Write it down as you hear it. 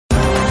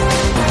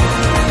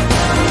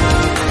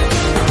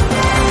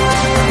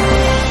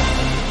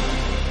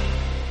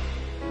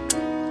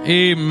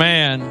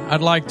Amen.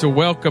 I'd like to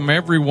welcome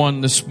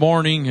everyone this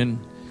morning, and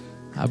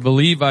I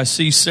believe I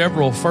see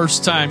several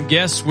first-time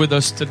guests with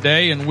us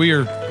today, and we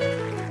are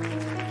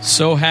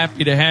so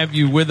happy to have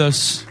you with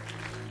us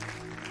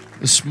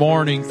this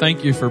morning.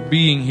 Thank you for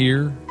being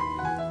here.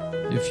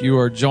 If you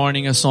are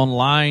joining us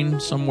online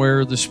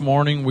somewhere this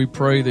morning, we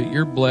pray that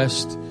you're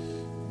blessed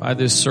by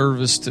this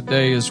service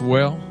today as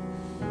well.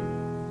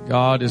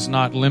 God is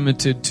not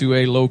limited to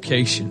a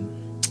location.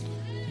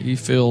 He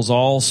fills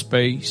all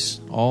space,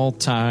 all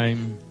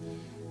time.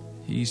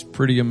 He's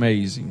pretty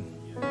amazing.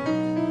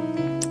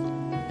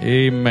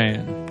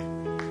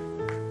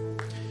 Amen.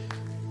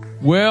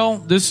 Well,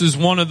 this is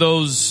one of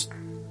those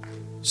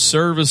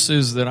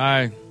services that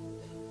I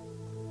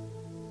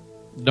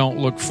don't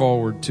look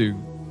forward to,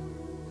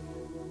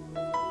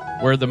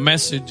 where the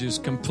message is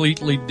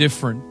completely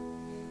different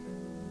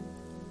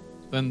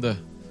than the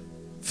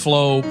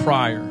flow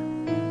prior.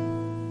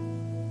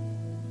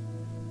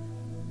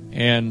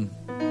 And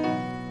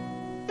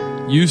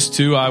used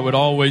to, I would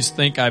always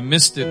think I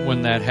missed it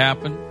when that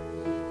happened.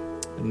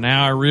 And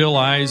now I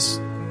realize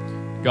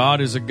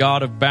God is a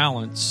God of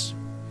balance.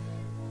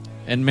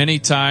 And many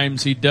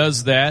times He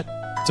does that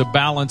to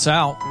balance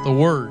out the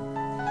Word.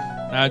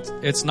 Now,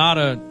 it's not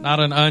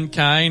an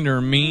unkind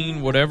or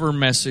mean whatever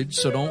message,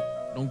 so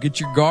don't get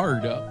your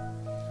guard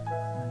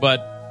up. But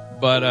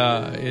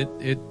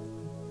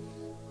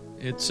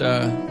it's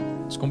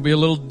going to be a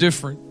little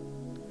different.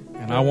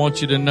 And I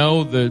want you to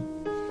know that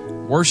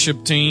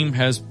worship team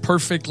has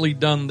perfectly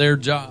done their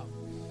job.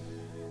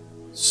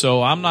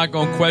 So I'm not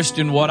going to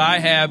question what I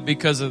have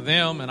because of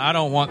them, and I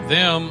don't want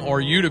them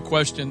or you to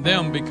question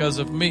them because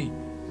of me.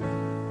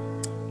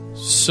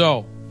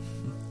 So,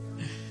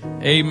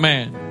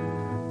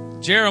 amen.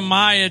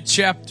 Jeremiah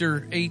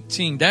chapter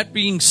 18. That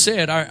being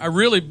said, I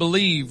really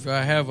believe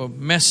I have a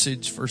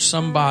message for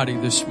somebody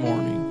this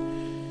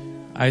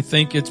morning. I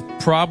think it's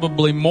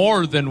probably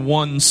more than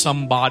one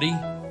somebody.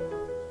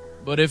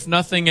 But if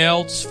nothing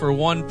else, for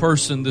one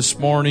person this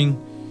morning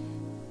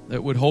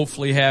that would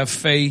hopefully have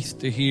faith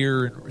to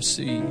hear and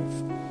receive.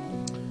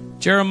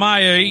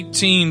 Jeremiah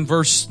 18,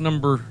 verse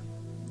number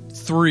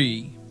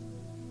 3.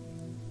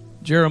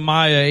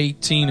 Jeremiah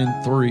 18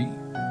 and 3.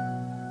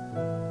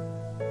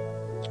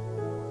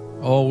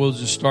 Oh, we'll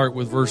just start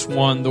with verse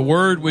 1. The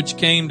word which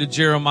came to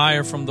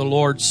Jeremiah from the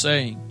Lord,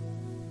 saying,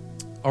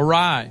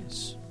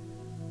 Arise,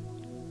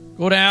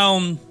 go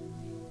down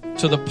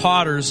to the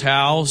potter's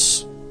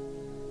house,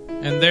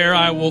 and there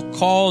I will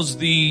cause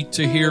thee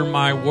to hear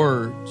my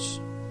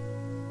words.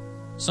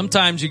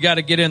 Sometimes you got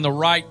to get in the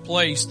right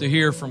place to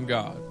hear from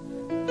God.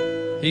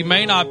 He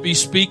may not be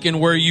speaking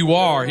where you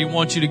are. He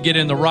wants you to get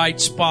in the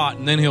right spot,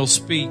 and then He'll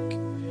speak.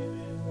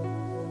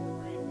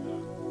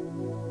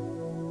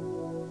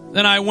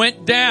 Then I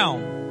went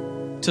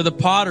down to the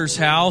potter's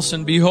house,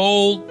 and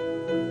behold,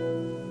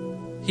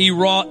 he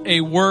wrought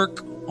a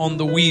work on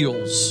the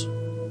wheels.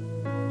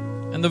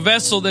 And the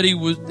vessel that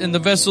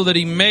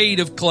he made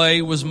of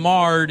clay was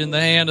marred in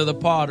the hand of the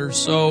potter.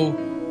 So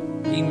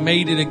he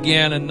made it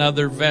again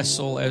another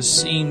vessel, as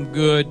seemed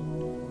good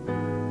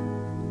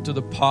to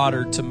the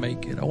potter to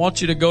make it. I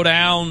want you to go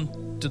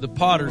down to the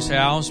potter's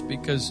house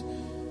because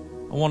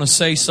I want to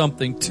say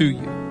something to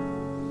you.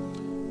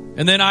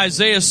 And then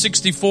Isaiah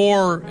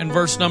 64 and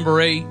verse number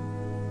 8.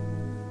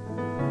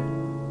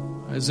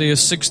 Isaiah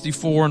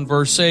 64 and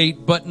verse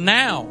 8. But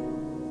now,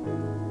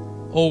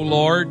 O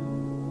Lord,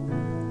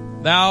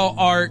 Thou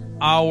art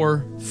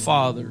our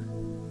Father.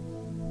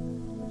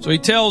 So he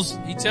tells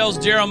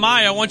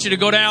Jeremiah, I want you to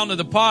go down to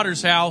the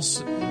potter's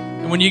house,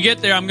 and when you get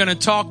there, I'm going to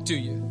talk to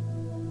you.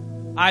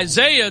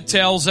 Isaiah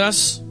tells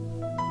us,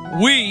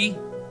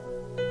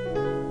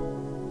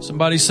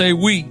 somebody say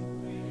we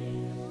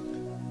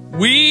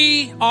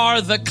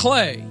are the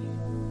clay,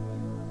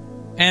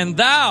 and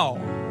thou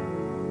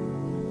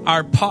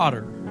art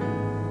potter,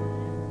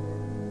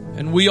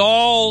 and we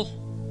all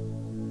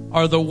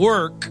are the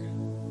work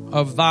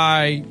of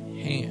thy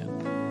hand.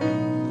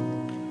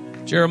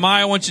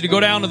 Jeremiah, I want you to go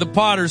down to the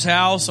potter's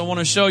house. I want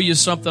to show you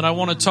something. I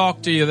want to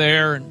talk to you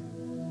there.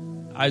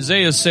 And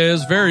Isaiah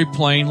says very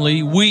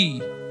plainly,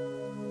 we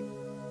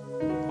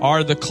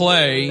are the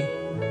clay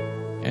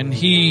and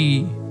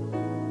He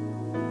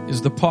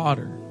is the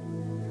potter.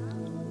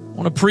 I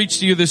want to preach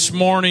to you this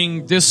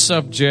morning this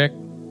subject.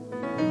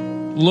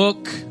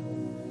 Look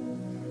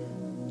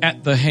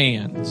at the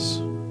hands.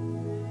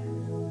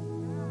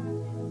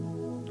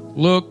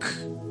 Look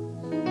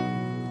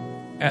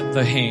at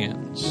the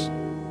hands.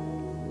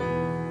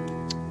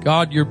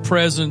 God, your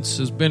presence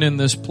has been in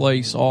this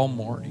place all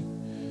morning.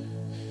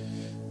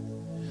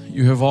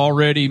 You have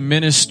already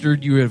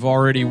ministered. You have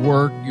already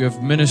worked. You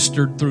have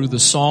ministered through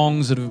the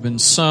songs that have been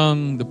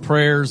sung, the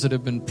prayers that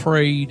have been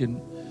prayed.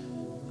 And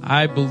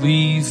I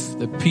believe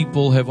that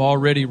people have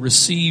already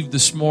received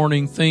this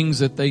morning things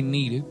that they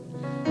needed.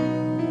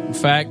 In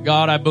fact,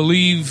 God, I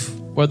believe,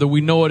 whether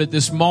we know it at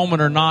this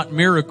moment or not,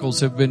 miracles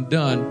have been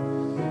done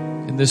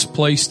in this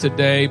place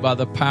today by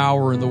the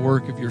power and the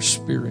work of your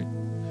Spirit.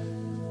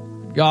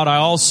 God, I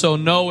also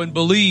know and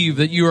believe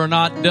that you are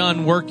not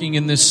done working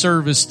in this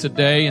service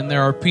today, and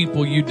there are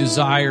people you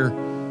desire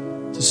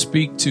to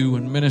speak to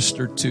and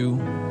minister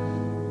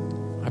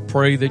to. I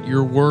pray that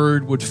your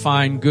word would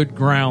find good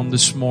ground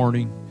this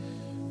morning,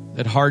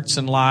 that hearts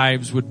and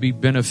lives would be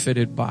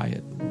benefited by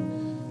it.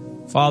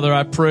 Father,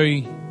 I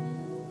pray,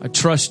 I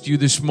trust you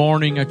this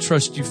morning. I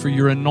trust you for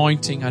your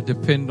anointing. I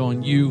depend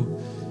on you.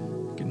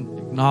 I can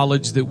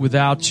acknowledge that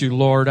without you,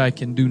 Lord, I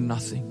can do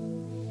nothing.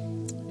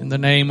 In the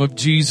name of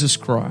Jesus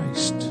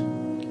Christ,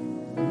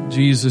 in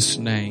Jesus'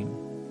 name,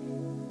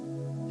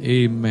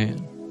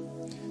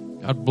 amen.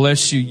 God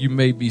bless you. You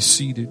may be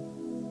seated.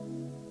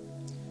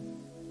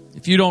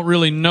 If you don't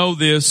really know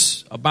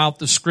this about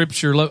the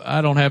scripture,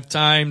 I don't have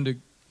time to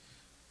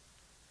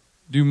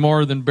do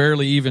more than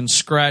barely even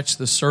scratch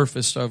the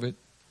surface of it.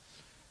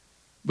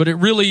 But it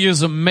really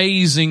is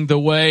amazing the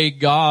way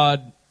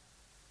God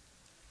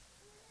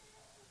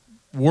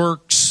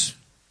works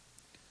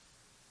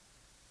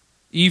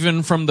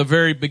even from the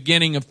very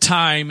beginning of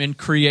time in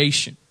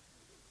creation.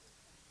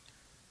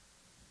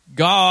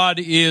 God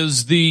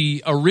is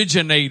the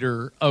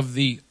originator of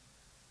the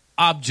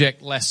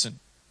object lesson.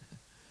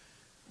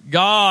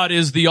 God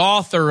is the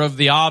author of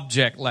the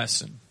object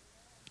lesson.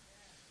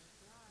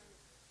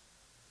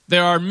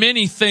 There are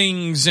many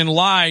things in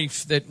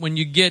life that when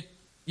you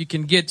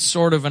can get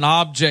sort of an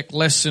object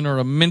lesson or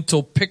a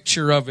mental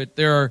picture of it.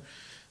 There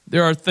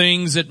are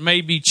things that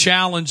may be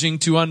challenging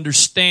to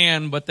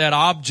understand, but that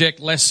object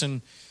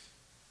lesson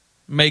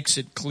makes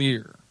it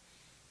clear.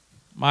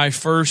 My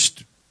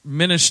first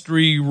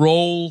ministry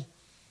role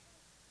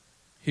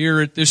here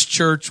at this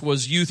church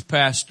was youth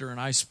pastor, and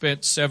I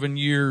spent 7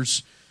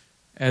 years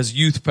as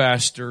youth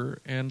pastor,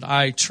 and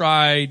I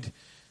tried,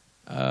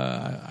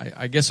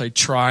 I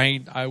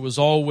was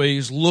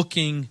always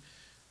looking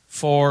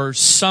for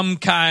some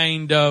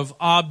kind of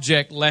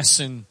object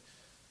lesson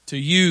to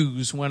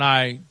use when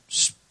I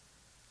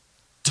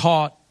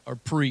taught or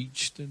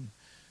preached. And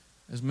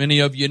as many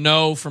of you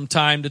know, from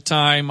time to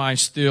time,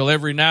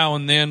 every now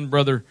and then,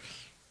 Brother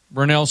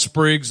Burnell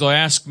Spriggs will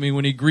ask me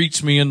when he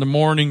greets me in the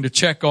morning to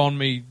check on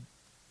me,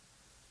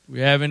 do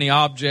we have any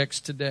objects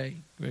today?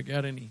 Do we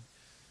got any?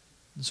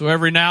 And so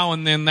every now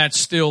and then that's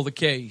still the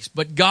case.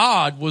 But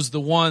God was the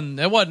one,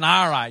 that wasn't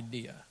our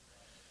idea.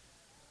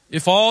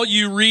 If all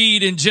you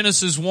read in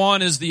Genesis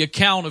 1 is the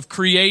account of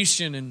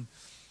creation and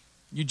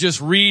you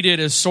just read it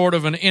as sort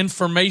of an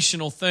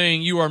informational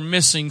thing, you are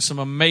missing some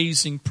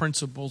amazing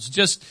principles.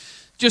 Just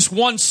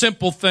one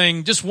simple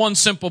thing, just one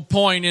simple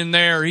point in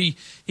there.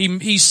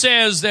 He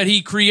says that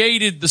he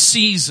created the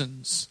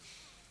seasons.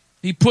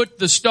 He put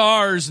the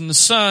stars and the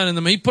sun in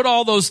them. He put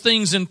all those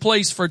things in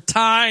place for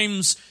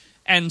times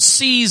and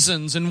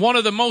seasons. And one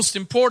of the most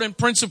important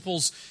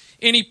principles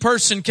any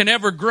person can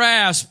ever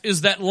grasp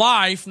is that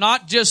life,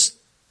 not just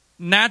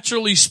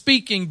naturally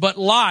speaking, but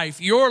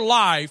life, your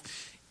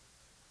life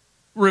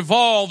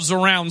revolves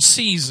around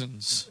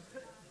seasons.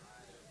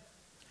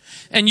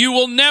 And you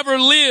will never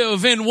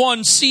live in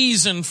one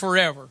season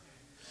forever.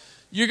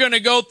 You're going to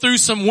go through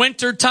some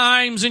winter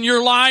times in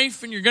your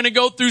life, and you're going to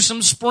go through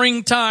some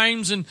spring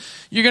times, and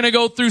you're going to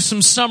go through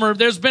some summer.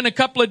 There's been a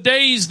couple of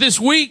days this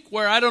week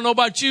where I don't know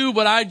about you,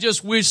 but I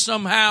just wish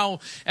somehow,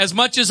 as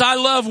much as I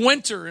love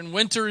winter, and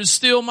winter is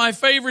still my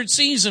favorite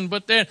season,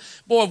 but then,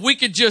 boy, if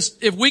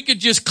we could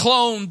just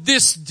clone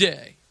this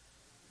day.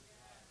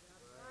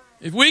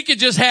 If we could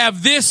just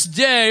have this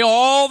day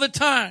all the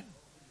time.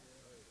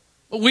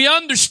 But we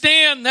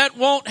understand that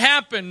won't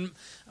happen.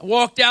 I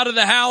walked out of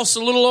the house a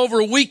little over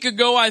a week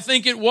ago, I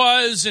think it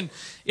was, and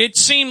it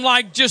seemed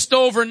like just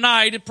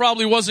overnight, it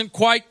probably wasn't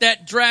quite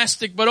that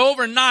drastic, but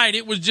overnight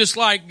it was just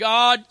like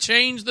God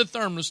changed the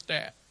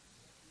thermostat.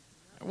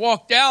 I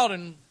walked out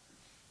and,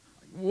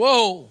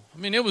 whoa,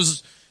 it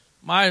was,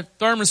 my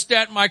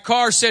thermostat in my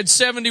car said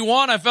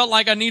 71. I felt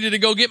like I needed to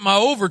go get my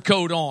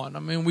overcoat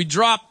on. We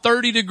dropped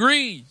 30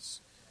 degrees.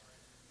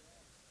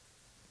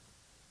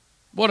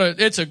 What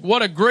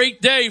a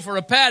great day for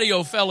a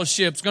patio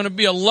fellowship. It's going to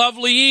be a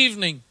lovely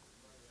evening.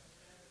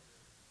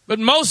 But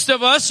most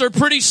of us are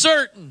pretty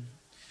certain,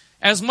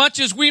 as much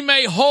as we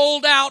may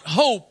hold out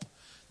hope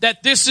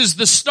that this is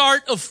the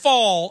start of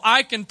fall,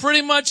 I can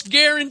pretty much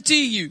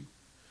guarantee you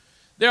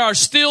there are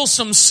still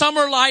some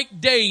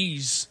summer-like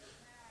days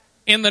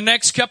in the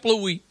next couple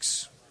of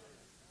weeks.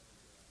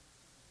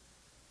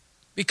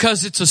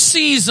 Because it's a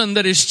season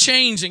that is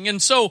changing.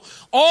 And so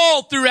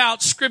all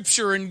throughout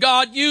Scripture, and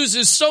God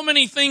uses so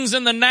many things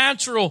in the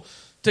natural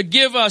to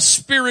give us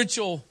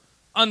spiritual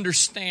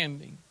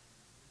understanding.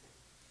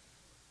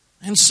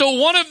 And so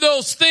one of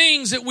those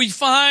things that we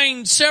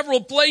find several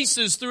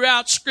places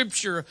throughout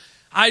Scripture,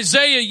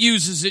 Isaiah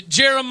uses it,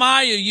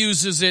 Jeremiah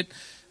uses it,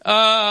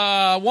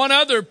 one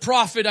other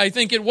prophet, I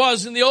think it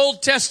was, in the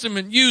Old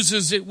Testament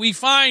uses it. We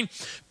find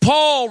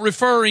Paul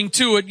referring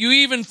to it. You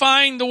even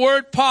find the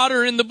word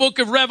potter in the book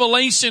of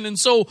Revelation. And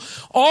so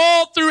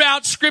all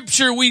throughout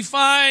Scripture we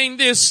find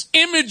this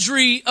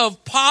imagery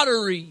of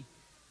pottery.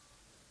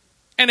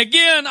 And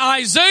again,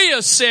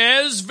 Isaiah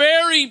says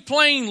very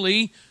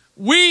plainly,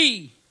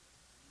 we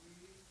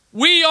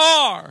We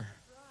are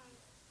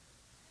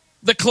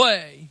the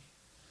clay,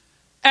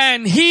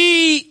 and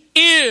He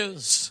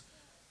is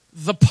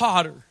the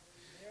potter.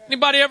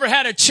 Anybody ever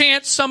had a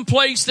chance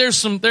someplace?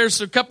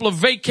 There's a couple of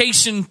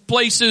vacation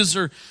places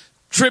or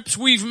trips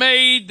we've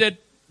made that,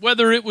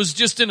 whether it was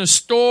just in a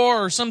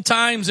store or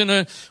sometimes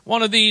in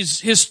one of these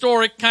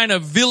historic kind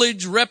of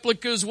village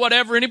replicas,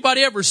 whatever.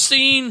 Anybody ever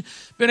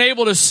been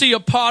able to see a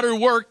potter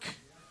work?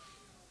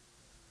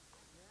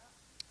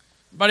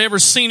 Anybody ever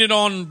seen it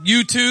on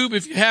YouTube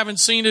if you haven't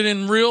seen it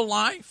in real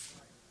life?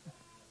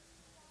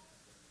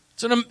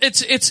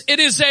 It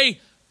is a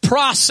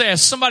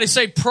process. Somebody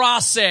say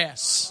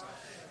process.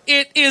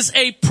 It is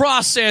a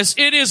process.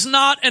 It is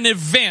not an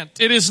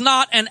event. It is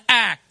not an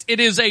act. It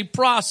is a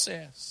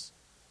process.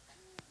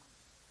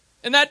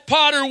 And that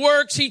potter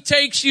works. He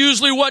takes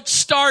usually what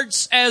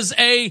starts as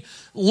a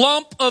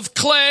lump of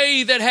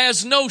clay that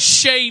has no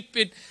shape.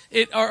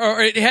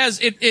 It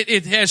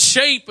has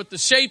shape, but the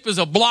shape is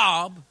a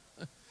blob.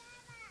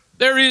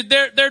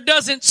 There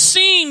doesn't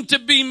seem to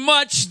be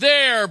much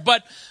there,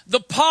 but the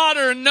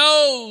potter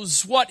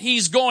knows what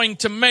he's going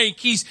to make.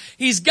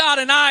 He's got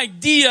an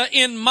idea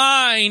in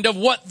mind of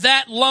what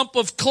that lump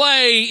of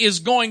clay is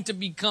going to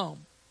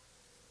become.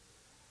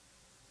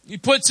 He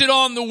puts it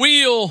on the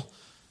wheel.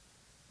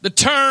 The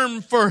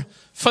term for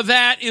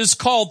that is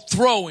called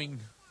throwing.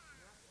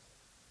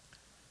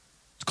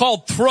 It's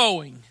called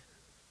throwing.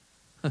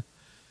 And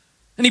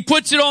he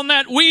puts it on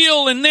that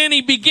wheel, and then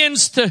he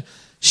begins to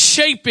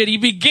shape it. He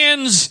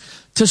begins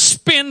to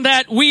spin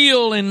that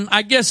wheel. And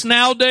I guess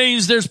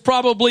nowadays there's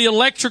probably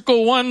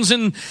electrical ones.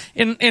 In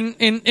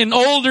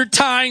older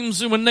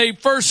times, when they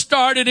first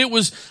started, it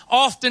was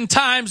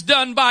oftentimes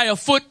done by a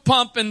foot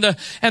pump, and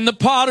the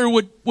potter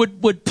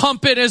would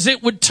pump it as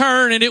it would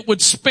turn and it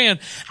would spin.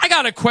 I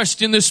got a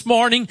question this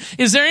morning.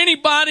 Is there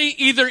anybody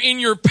either in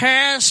your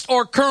past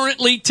or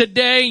currently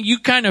today you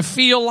kind of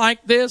feel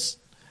like this?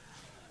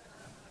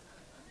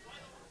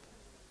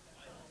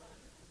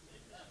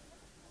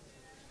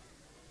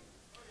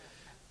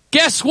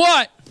 Guess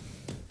what?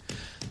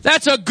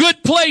 That's a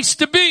good place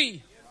to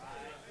be.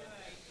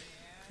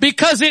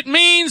 Because it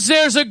means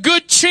there's a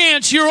good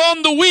chance you're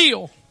on the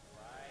wheel.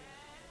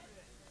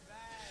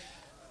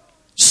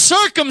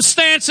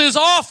 Circumstances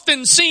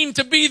often seem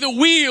to be the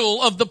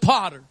wheel of the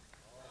potter.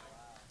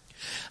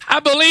 I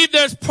believe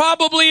there's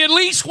probably at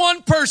least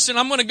one person,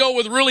 I'm going to go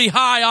with really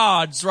high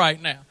odds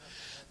right now.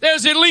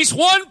 There's at least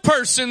one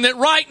person that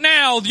right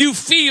now you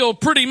feel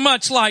pretty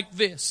much like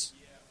this.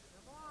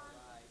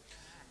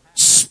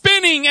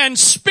 Spinning and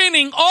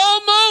spinning,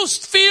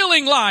 almost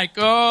feeling like,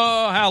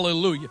 oh,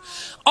 hallelujah,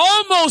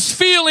 almost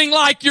feeling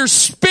like you're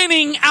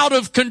spinning out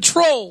of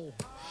control.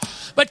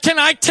 But can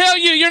I tell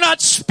you, you're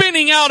not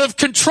spinning out of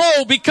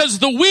control, because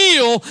the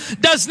wheel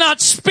does not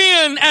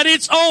spin at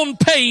its own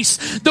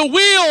pace. The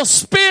wheel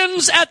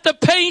spins at the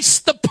pace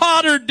the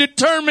potter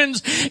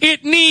determines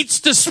it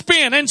needs to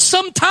spin. And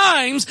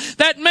sometimes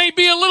that may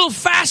be a little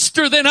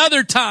faster than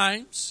other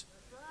times.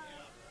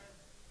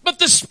 But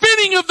the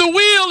spinning of the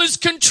wheel is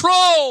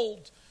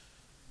controlled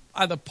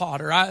by the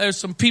potter. There's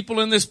some people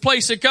in this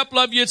place, a couple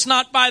of you, it's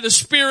not by the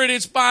Spirit,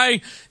 it's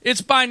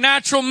by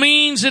natural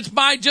means, it's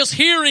by just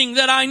hearing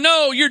that I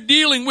know you're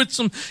dealing with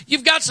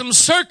you've got some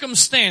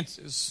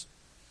circumstances.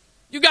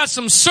 You've got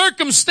some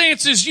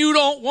circumstances you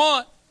don't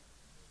want.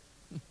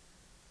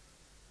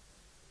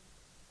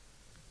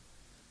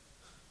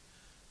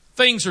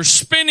 Things are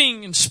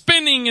spinning and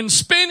spinning and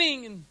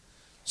spinning and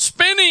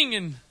spinning,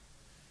 and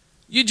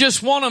you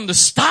just want them to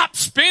stop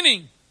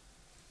spinning.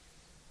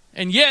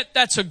 And yet,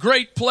 that's a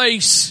great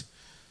place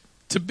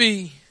to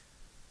be.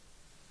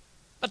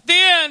 But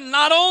then,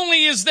 not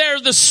only is there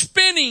the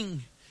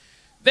spinning,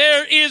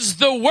 there is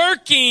the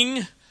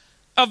working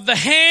of the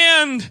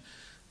hand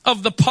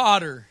of the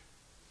potter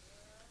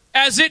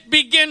as it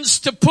begins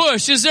to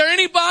push. Is there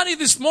anybody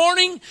this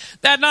morning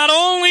that not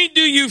only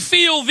do you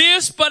feel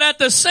this, but at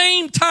the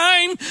same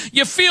time,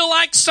 you feel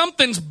like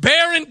something's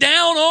bearing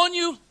down on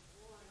you?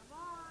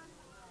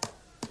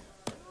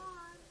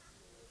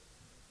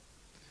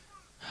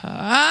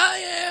 I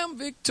am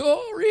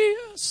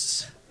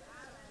victorious.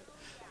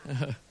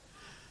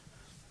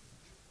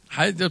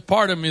 The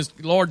part of me is,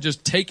 Lord,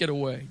 just take it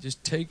away.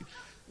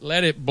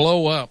 Let it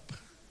blow up.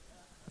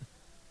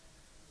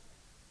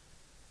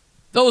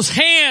 Those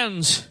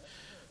hands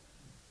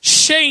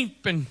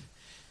shape, and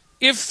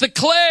if the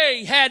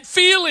clay had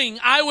feeling,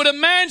 I would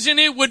imagine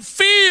it would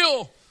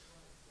feel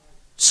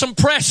some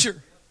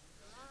pressure.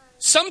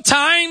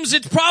 Sometimes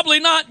it's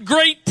probably not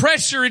great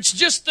pressure. It's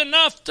just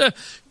enough to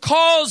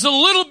cause a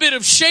little bit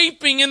of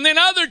shaping. And then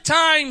other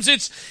times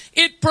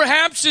it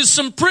perhaps is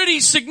some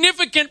pretty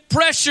significant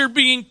pressure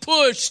being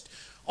pushed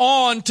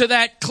onto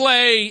that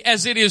clay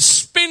as it is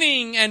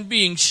spinning and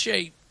being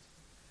shaped.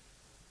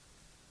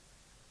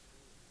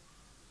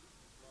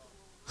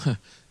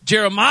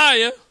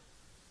 Jeremiah,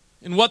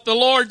 and what the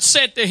Lord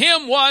said to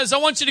him was, I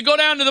want you to go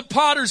down to the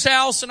potter's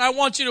house and I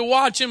want you to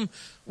watch him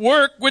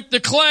work with the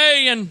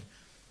clay. And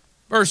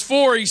Verse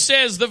 4, he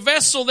says, the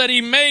vessel that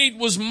he made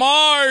was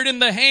marred in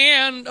the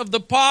hand of the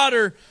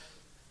potter.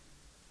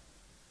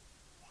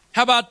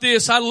 How about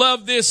this? I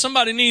love this.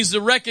 Somebody needs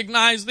to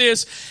recognize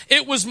this.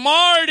 It was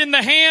marred in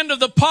the hand of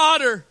the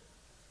potter,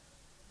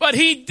 but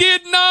he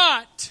did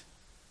not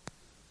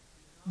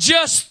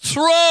just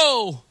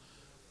throw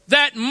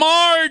that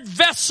marred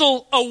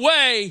vessel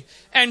away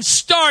and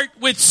start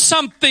with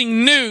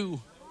something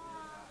new.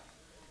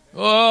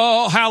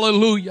 Oh,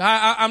 hallelujah.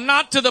 I'm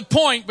not to the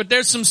point, but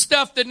there's some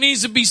stuff that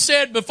needs to be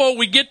said before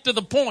we get to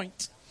the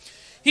point.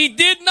 He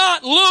did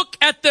not look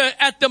at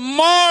the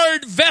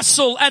marred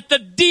vessel, at the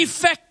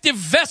defective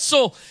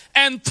vessel,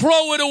 and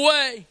throw it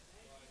away.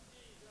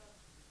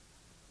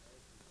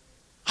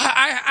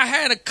 I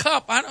had a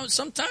cup. I know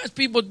sometimes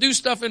people do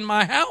stuff in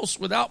my house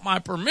without my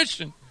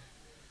permission.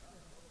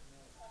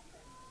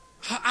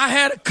 I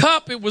had a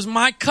cup. It was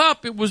my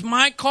cup. It was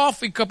my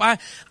coffee cup.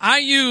 I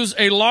use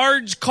a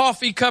large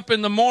coffee cup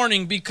in the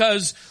morning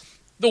because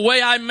the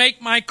way I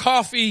make my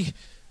coffee,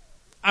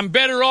 I'm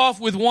better off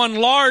with one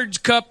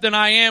large cup than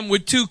I am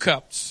with two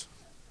cups.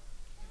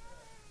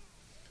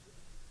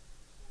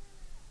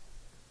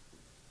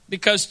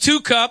 Because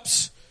 2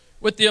 cups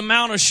with the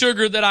amount of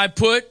sugar that I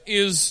put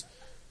is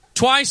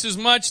twice as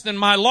much than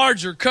my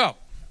larger cup.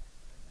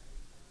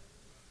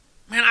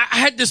 Man, I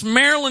had this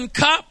Maryland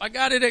cup. I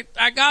got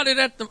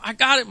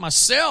it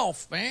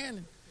myself,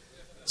 man.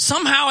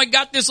 Somehow I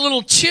got this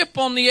little chip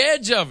on the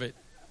edge of it.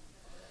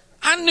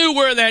 I knew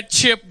where that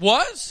chip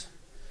was.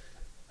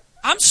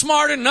 I'm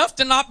smart enough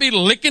to not be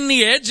licking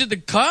the edge of the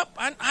cup.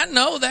 I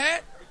know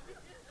that.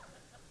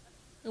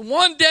 And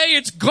one day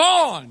it's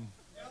gone.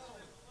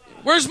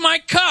 Where's my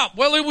cup?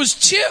 Well, it was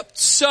chipped,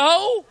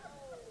 so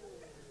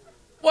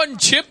wasn't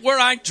chipped where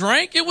I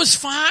drank. It was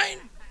fine.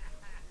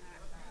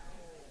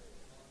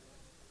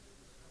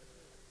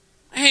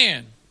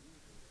 Man,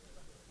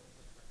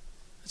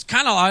 it's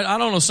kind of like, I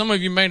don't know, some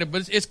of you made it,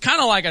 but it's kind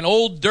of like an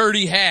old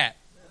dirty hat.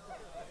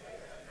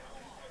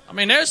 I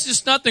mean, there's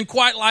just nothing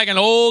quite like an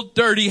old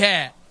dirty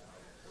hat.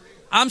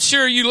 I'm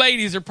sure you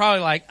ladies are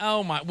probably like,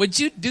 oh my, would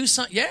you do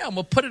something? Yeah, I'm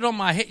going to put it on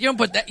my head. You don't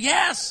put that?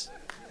 Yes,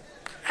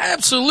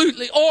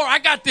 absolutely. Or I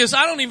got this,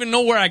 I don't even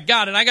know where I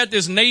got it. I got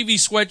this Navy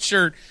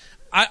sweatshirt.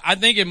 I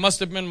think it must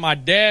have been my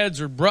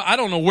dad's or I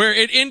don't know where.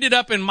 It ended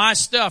up in my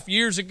stuff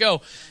years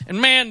ago. And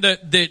man,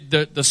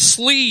 the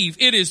sleeve,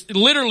 it is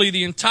literally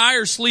the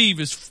entire sleeve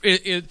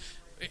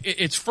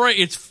it's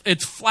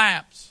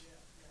flaps.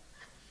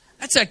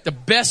 That's like the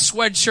best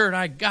sweatshirt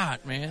I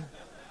got, man.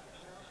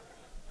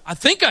 I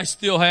think I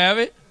still have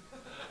it.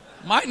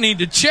 Might need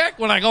to check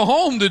when I go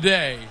home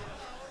today.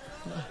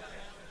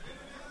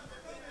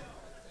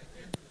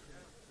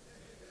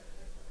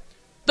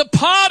 The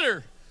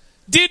potter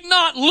did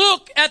not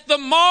look at the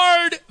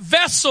marred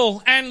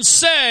vessel and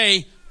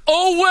say,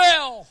 oh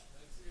well.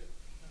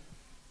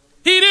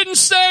 He didn't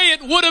say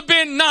it would have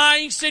been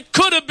nice, it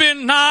could have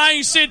been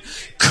nice, it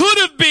could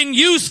have been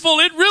useful,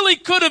 it really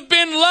could have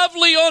been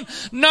lovely.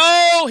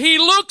 No, he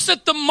looks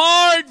at the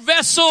marred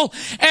vessel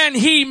and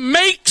he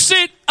makes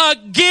it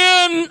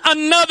again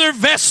another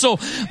vessel.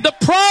 The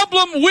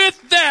problem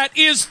with that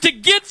is to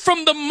get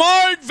from the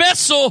marred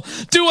vessel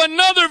to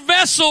another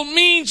vessel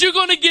means you're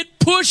going to get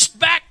pushed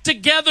back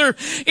together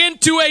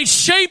into a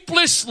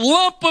shapeless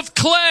lump of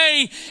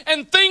clay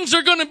and things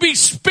are going to be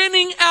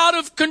spinning out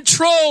of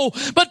control.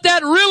 But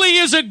that really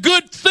is a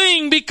good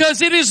thing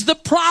because it is the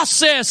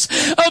process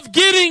of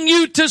getting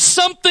you to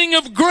something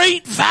of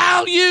great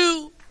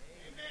value.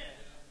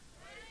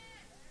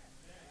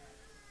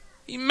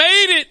 He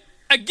made it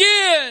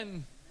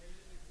again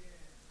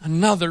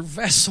another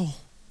vessel.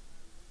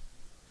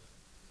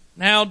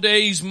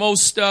 Nowadays,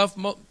 most stuff,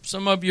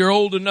 some of you are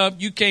old enough,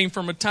 you came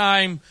from a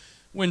time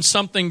when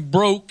something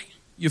broke,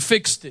 you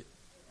fixed it.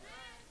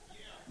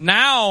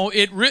 Now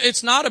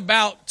it's not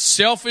about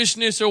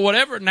selfishness or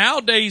whatever.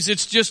 Nowadays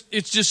it's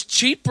just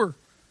cheaper.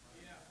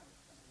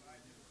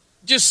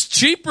 Just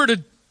cheaper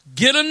to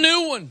get a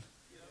new one.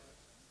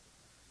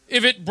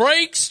 If it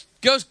breaks,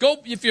 go.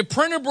 If your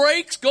printer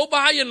breaks, go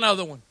buy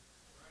another one.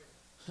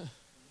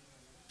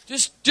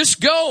 Just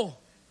go.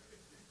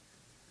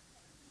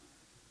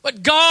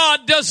 But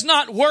God does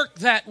not work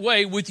that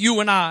way with you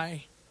and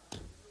I.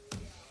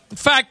 In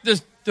fact,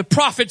 the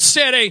prophet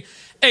said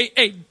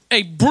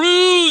a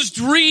bruised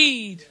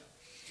reed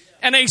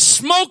and a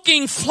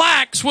smoking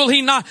flax will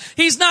he not.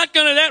 He's not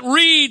going to, that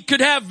reed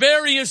could have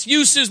various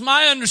uses.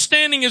 My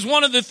understanding is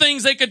one of the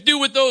things they could do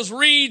with those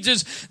reeds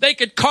is they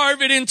could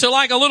carve it into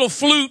like a little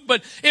flute.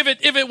 But if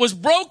it was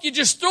broke, you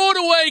just throw it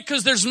away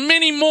because there's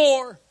many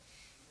more.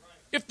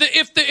 If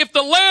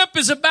the lamp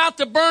is about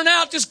to burn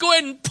out, just go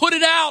ahead and put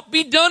it out.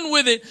 Be done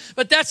with it.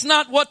 But that's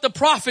not what the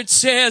prophet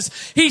says.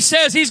 He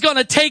says he's going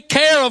to take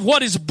care of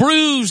what is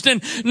bruised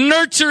and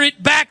nurture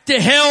it back to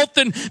health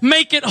and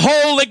make it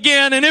whole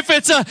again. And if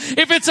it's a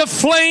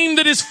flame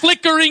that is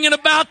flickering and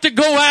about to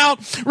go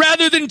out,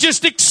 rather than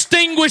just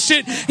extinguish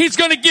it, he's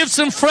going to give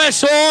some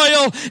fresh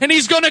oil and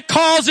he's going to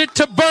cause it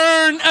to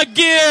burn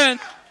again.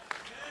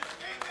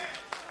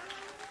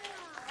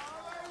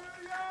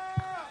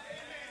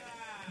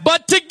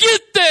 But to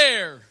get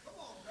there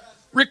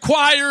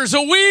requires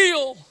a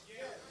wheel.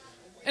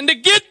 And to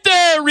get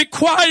there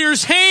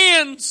requires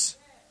hands.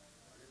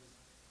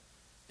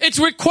 It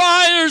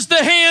requires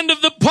the hand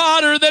of the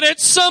potter that at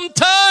some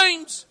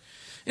times.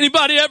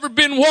 Anybody ever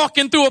been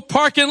walking through a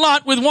parking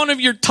lot with one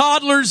of your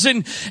toddlers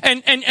and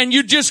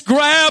you just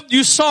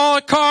you saw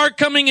a car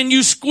coming and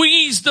you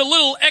squeezed a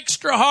little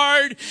extra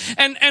hard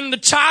and the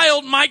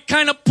child might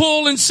kind of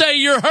pull and say,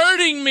 "You're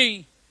hurting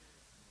me."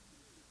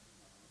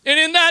 And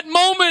in that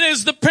moment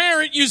as the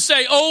parent you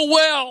say, "Oh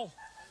well."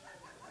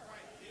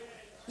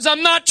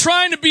 I'm not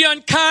trying to be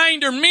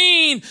unkind or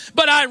mean,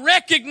 but I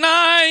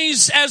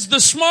recognize as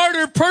the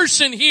smarter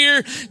person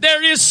here,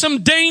 there is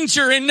some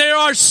danger, and there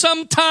are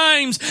some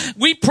times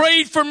we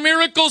prayed for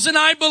miracles, and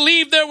I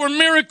believe there were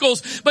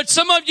miracles, but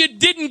some of you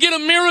didn't get a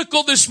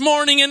miracle this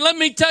morning, and let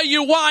me tell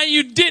you why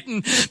you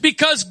didn't.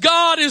 Because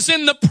God is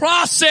in the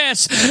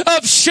process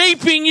of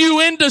shaping you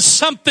into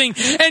something,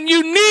 and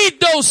you need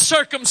those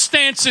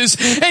circumstances,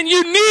 and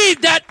you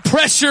need that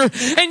pressure,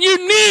 and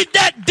you need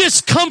that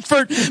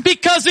discomfort,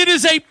 because it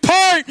is a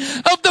part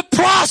of the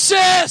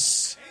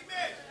process.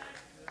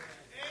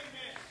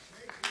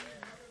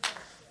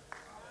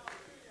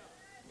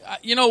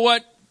 You know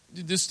what?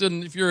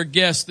 If you're a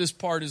guest, this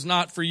part is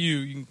not for you.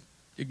 You can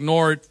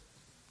ignore it.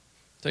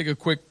 Take a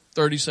quick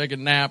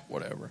 30-second nap,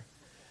 whatever.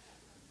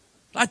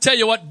 I tell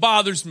you what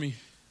bothers me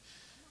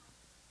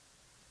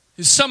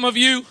is some of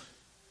you,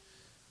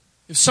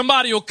 if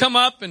somebody will come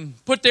up and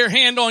put their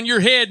hand on your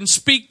head and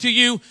speak to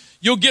you,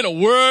 you'll get a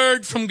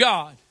word from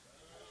God.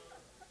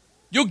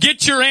 You'll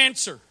get your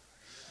answer.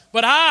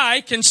 But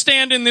I can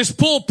stand in this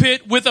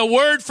pulpit with a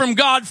word from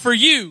God for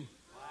you.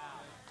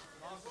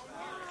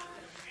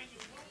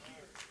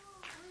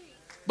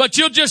 But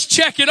you'll just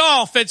check it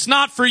off. It's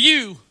not for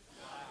you.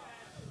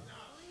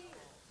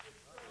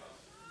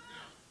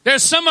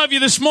 There's some of you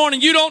this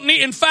morning, you don't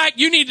need, in fact,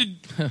 you need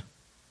to,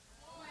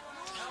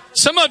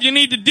 some of you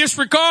need to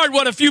disregard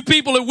what a few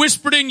people have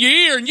whispered in your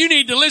ear, and you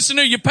need to listen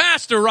to your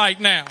pastor right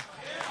now.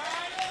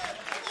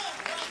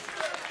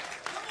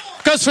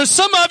 Because for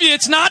some of you,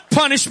 it's not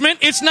punishment.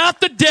 It's not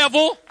the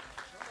devil.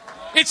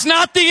 It's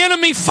not the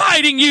enemy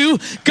fighting you.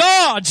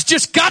 God's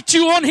just got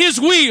you on his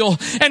wheel,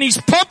 and he's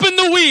pumping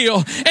the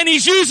wheel, and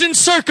he's using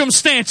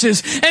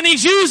circumstances, and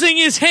he's using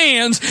his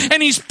hands,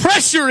 and he's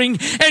pressuring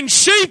and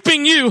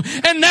shaping you,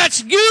 and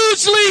that's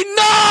usually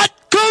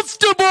not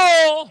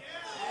comfortable.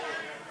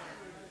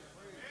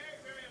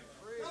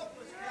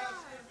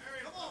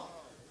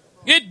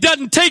 It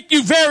doesn't take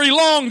you very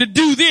long to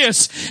do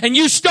this, and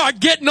you start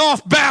getting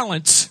off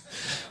balance.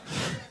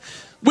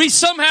 We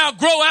somehow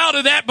grow out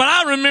of that, but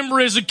I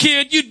remember as a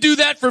kid, you'd do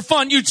that for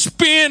fun. You'd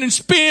spin and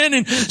spin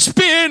and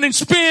spin and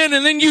spin,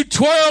 and then you'd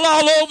twirl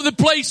all over the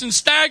place and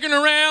staggering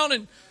around,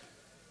 and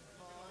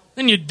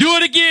then you'd do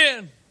it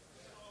again.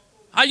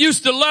 I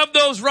used to love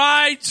those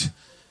rides.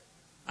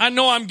 I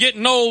know I'm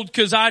getting old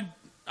because I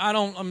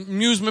don't,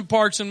 amusement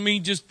parks and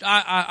me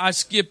I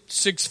skipped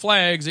Six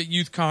Flags at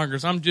Youth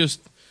Congress.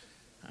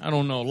 I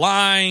don't know,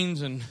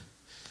 lines, and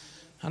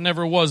I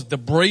never was the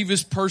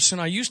bravest person.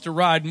 I used to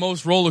ride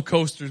most roller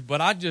coasters,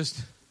 but I'm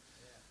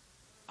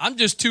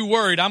just too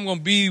worried I'm going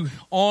to be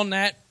on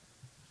that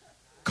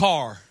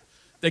car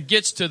that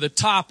gets to the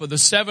top of the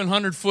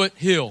 700-foot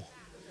hill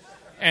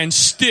and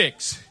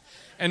sticks,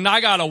 and I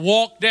got to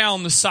walk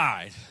down the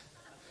side.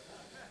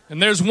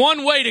 And there's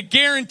one way to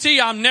guarantee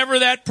I'm never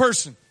that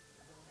person.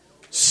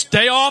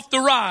 Stay off the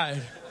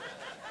ride.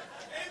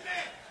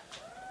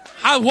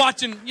 I'm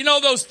watching, you know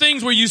those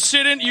things where you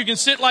can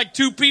sit like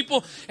two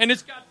people, and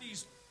it's got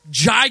these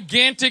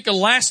gigantic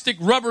elastic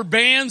rubber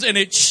bands, and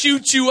it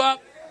shoots you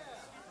up.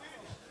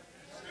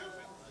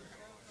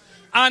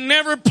 I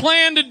never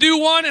planned to do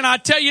one, and I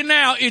tell you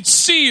now, it's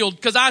sealed,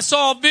 because I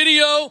saw a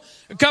video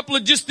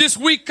just this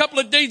week, couple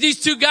of days, these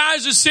two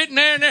guys are sitting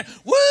there, and they're,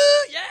 woo,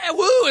 yeah,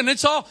 woo, and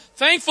it's all,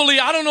 thankfully,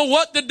 I don't know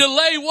what the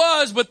delay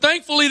was, but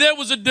thankfully there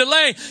was a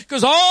delay,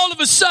 because all of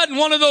a sudden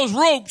one of those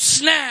ropes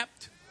snapped.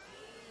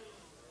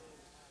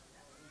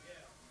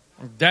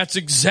 That's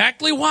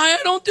exactly why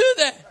I don't do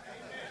that.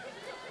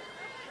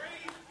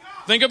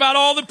 Think about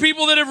all the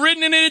people that have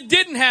ridden and it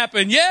didn't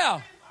happen.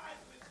 Yeah.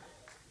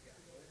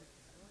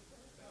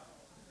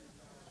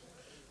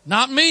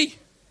 Not me.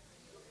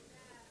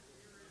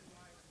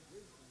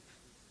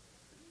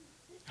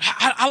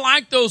 I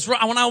like those.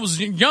 When I was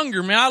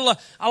younger, man,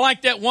 I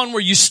like that one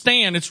where you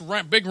stand. It's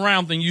a big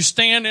round thing. You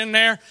stand in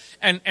there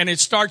and it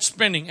starts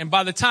spinning. And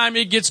by the time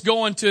it gets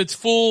going to its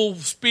full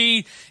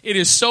speed, it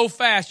is so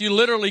fast. You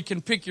literally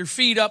can pick your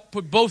feet up,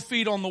 put both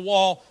feet on the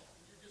wall.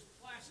 You're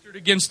just plastered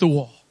against the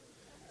wall.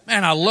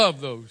 Man, I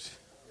love those.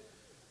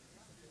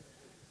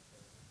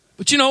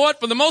 But you know what?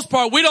 For the most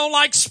part, we don't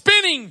like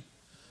spinning,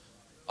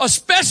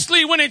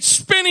 especially when it's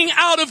spinning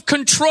out of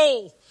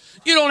control.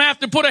 You don't have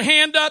to put a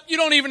hand up. You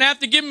don't even have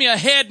to give me a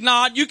head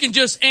nod. You can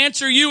just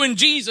answer you and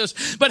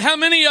Jesus. But how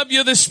many of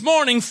you this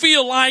morning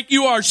feel like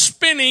you are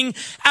spinning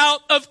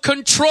out of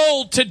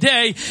control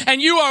today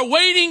and you are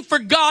waiting for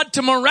God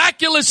to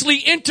miraculously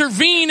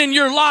intervene in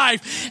your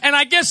life? And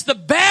I guess the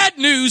bad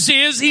news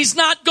is He's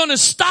not going to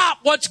stop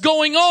what's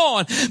going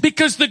on,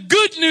 because the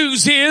good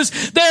news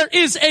is there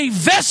is a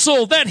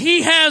vessel that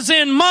He has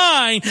in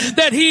mind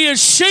that He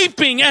is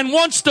shaping and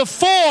wants to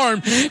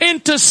form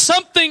into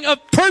something of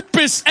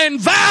purpose and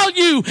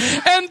value,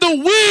 and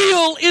the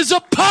wheel is a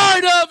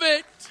part of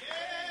it.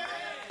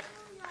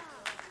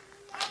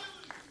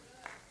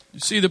 You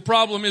see, the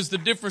problem is the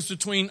difference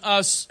between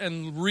us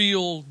and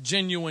real,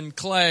 genuine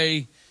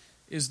clay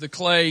is the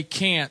clay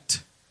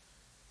can't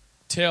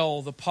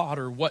tell the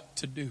potter what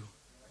to do.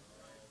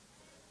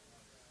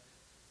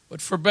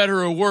 But for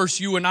better or worse,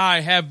 you and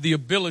I have the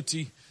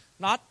ability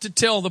not to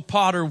tell the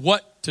potter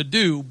what to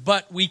do,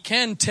 but we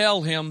can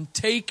tell him,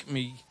 take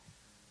me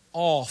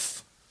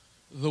off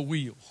the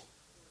wheel.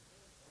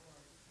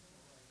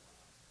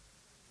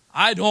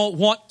 I don't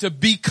want to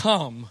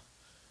become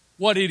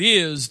what it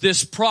is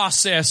this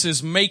process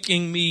is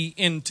making me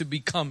into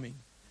becoming.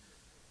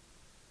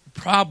 The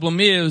problem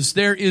is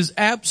there is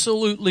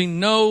absolutely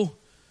no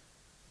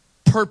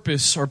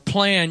purpose or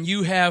plan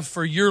you have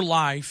for your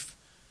life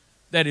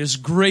that is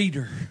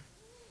greater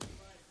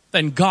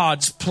than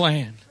God's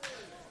plan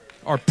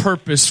or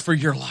purpose for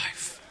your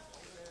life.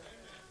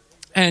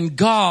 And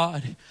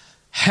God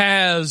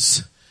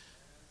has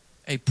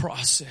a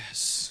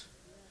process.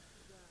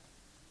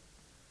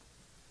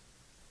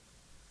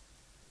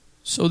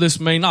 So this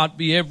may not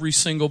be every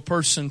single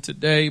person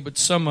today, but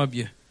some of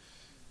you,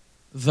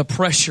 the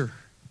pressure.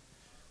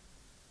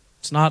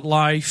 It's not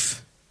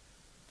life.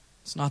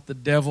 It's not the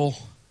devil.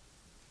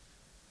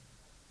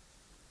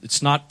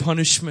 It's not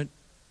punishment.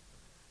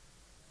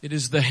 It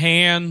is the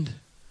hand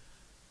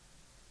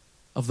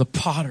of the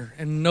potter.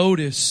 And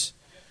notice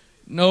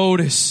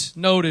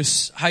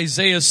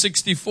Isaiah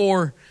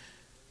 64.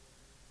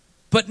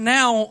 But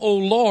now, O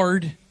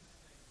Lord,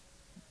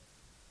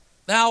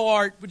 Thou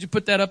art, would you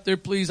put that up there,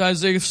 please?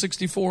 Isaiah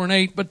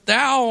 64:8. But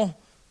Thou,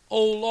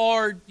 O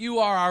Lord, You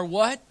are our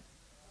what?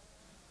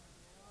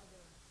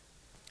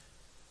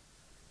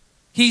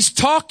 He's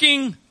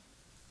talking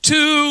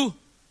to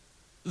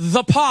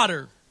the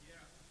potter.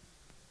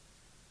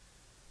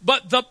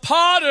 But the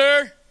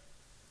potter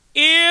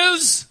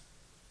is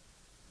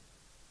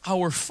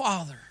our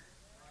Father.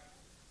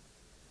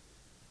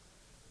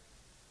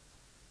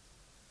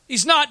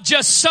 He's not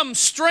just some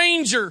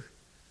stranger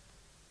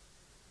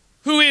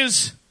who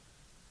is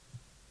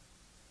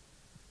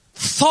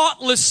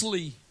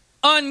thoughtlessly,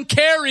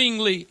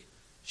 uncaringly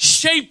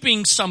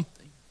shaping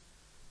something.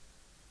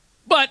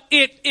 But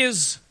it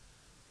is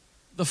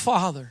the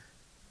Father.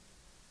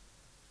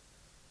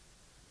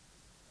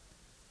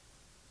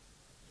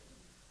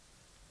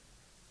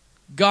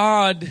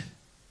 God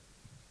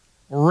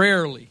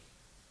rarely,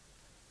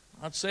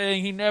 I'm not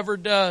saying He never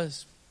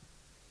does,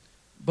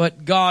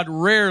 but God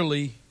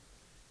rarely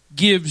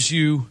gives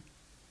you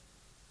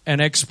an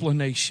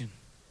explanation.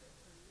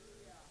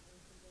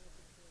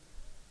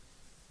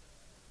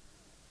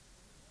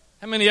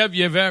 How many of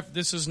you have ever,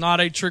 this is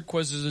not a trick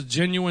question, this is a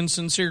genuine,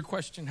 sincere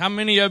question. How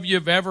many of you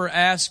have ever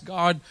asked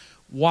God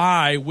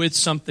why with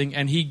something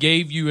and He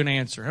gave you an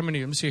answer? How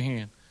many? Let me see a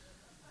hand.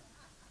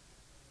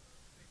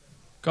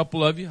 A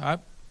couple of you.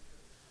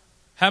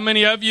 How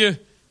many of you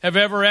have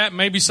ever asked,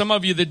 maybe some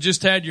of you that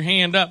just had your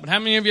hand up, but how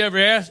many of you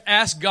ever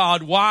asked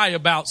God why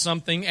about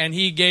something and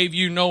He gave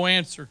you no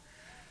answer?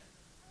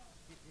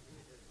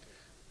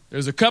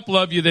 There's a couple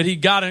of you that you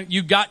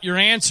got your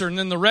answer, and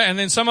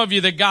then some of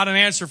you that got an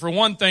answer for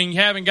one thing, you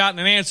haven't gotten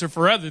an answer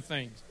for other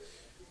things.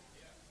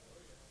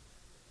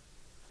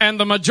 And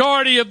the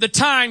majority of the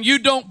time, you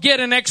don't get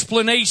an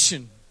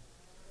explanation.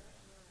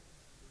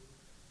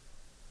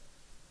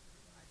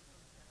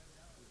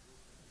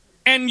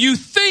 And you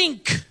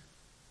think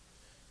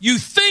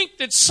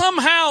that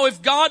somehow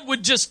if God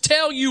would just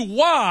tell you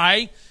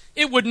why,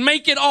 it would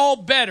make it all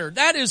better.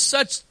 That is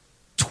such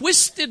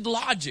twisted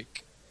logic.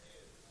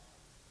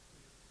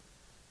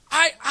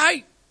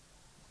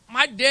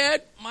 My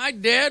dad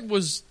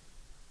was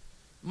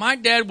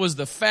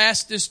the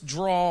fastest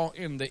draw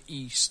in the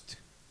East.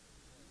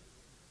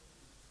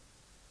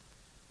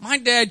 My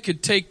dad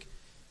could take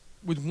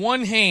with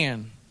one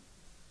hand,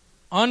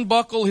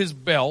 unbuckle his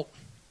belt,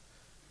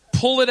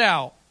 pull it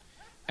out,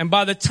 and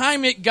by the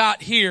time it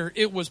got here,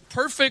 it was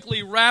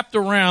perfectly wrapped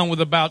around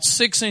with about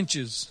 6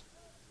 inches.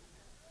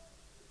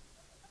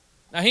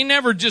 Now, he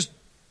never just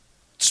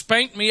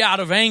spanked me out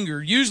of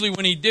anger. Usually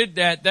when he did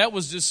that, that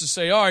was just to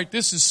say, all right,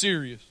 this is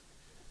serious.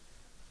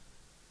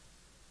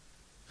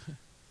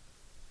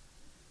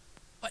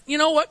 But you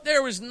know what?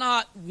 There was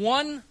not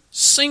one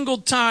single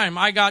time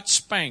I got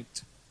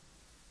spanked.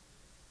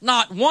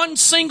 Not one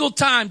single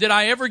time did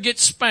I ever get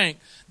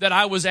spanked that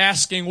I was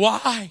asking,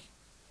 why?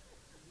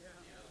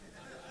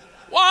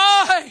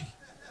 Why?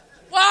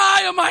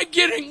 Why am I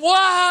getting,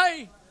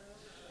 why?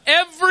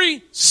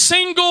 Every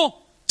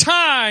single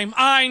time,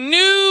 I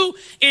knew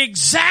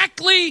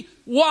exactly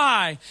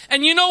why.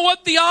 And you know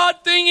what the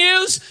odd thing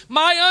is?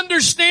 My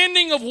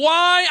understanding of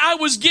why I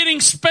was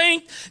getting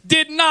spanked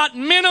did not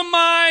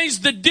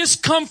minimize the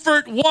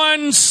discomfort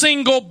one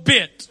single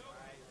bit.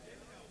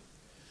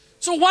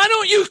 So why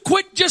don't you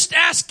quit just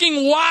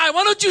asking why?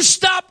 Why don't you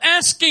stop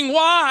asking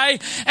why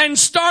and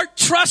start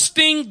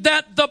trusting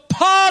that the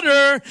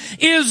potter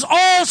is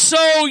also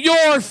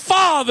your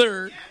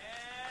Father?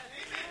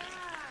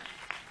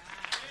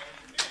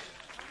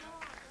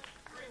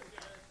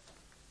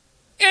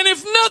 And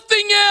if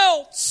nothing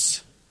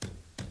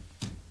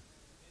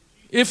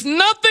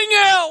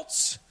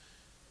else,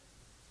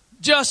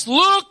 just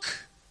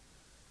look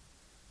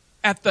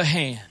at the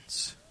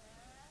hands.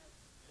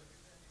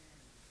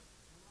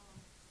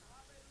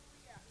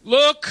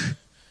 Look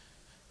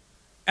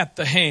at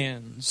the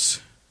hands.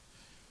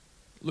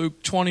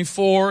 Luke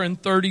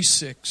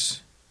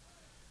 24:36.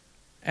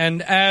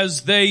 And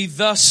as they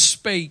thus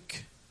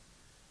spake,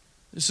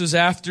 this is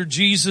after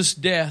Jesus'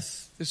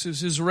 death, this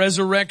is his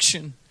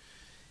resurrection,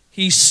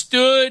 he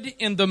stood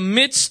in the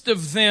midst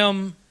of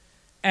them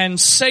and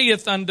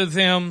saith unto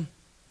them,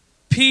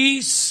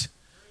 Peace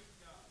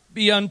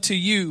be unto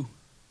you.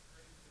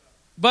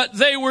 But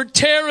they were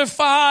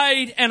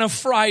terrified and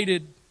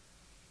affrighted,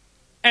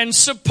 and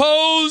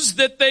supposed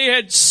that they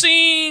had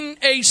seen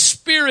a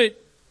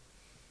spirit.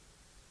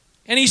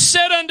 And he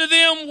said unto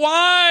them,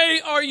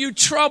 Why are you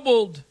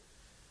troubled?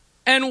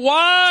 And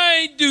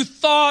why do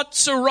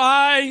thoughts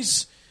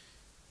arise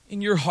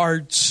in your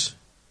hearts?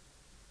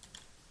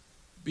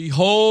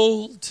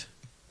 Behold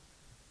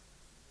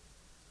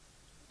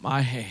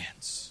my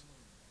hands.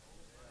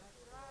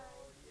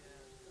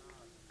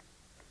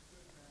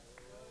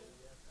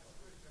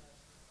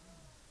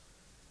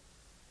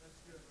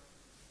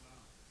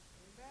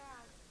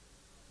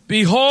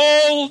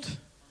 Behold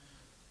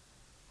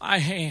my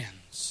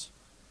hands.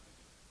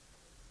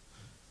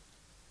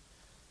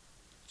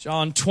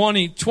 John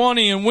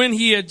 20:20, and when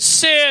he had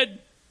said,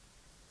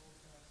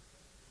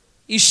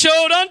 he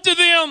showed unto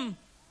them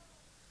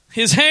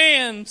his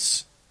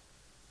hands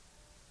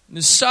and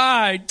his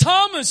side.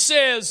 Thomas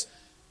hears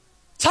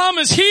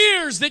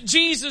that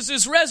Jesus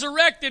is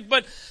resurrected,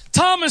 but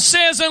Thomas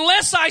says,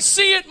 unless I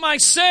see it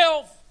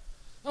myself,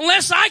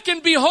 unless I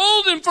can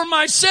behold him for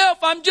myself,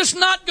 I'm just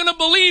not going to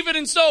believe it.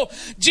 And so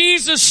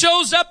Jesus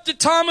shows up to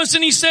Thomas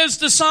and he says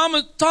to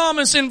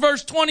Thomas in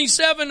verse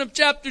 27 of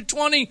chapter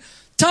 20,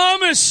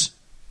 Thomas,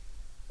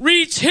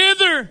 reach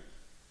hither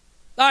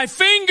thy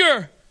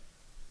finger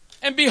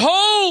and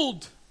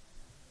behold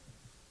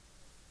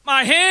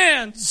my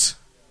hands.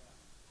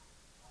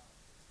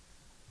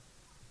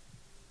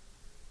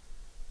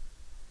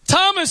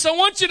 Thomas, I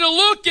want you to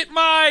look at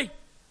my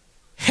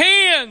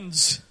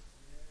hands.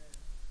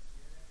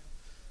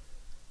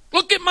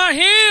 Look at my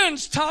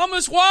hands,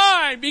 Thomas.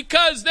 Why?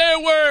 Because there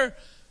were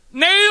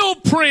nail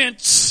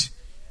prints.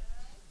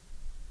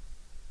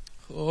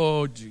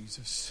 Oh,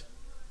 Jesus.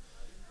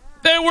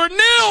 There were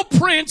nail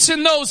prints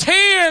in those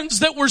hands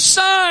that were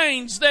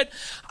signs that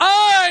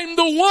I'm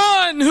the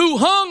one who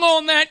hung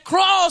on that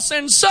cross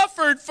and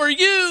suffered for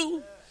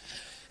you.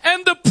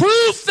 And the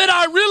proof that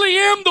I really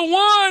am the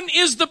one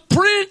is the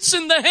prints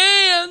in the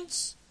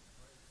hands.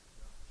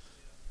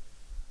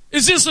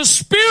 Is this a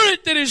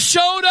spirit that has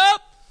showed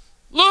up?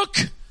 Look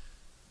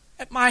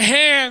at my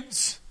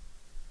hands.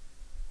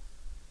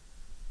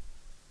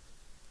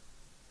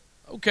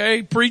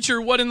 Okay, preacher,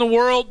 what in the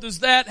world does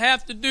that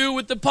have to do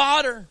with the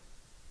potter?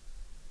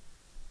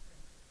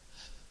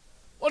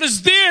 What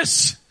does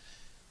this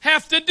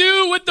have to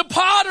do with the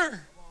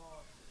potter?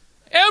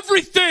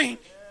 Everything.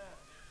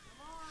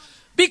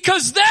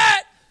 Because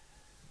that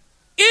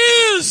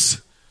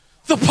is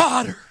the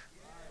potter.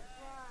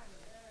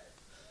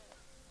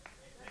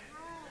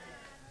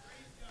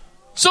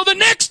 So the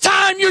next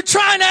time you're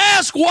trying to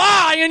ask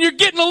why and you're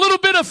getting a little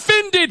bit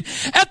offended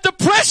at the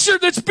pressure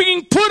that's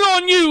being put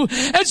on you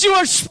as you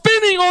are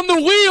spinning on the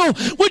wheel,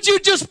 would you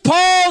just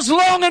pause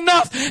long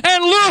enough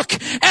and look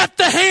at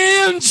the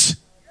hands?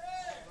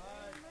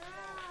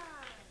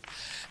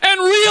 And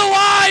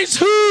realize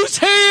whose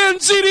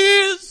hands it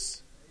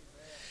is.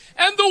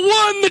 And the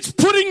one that's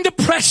putting the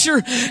pressure,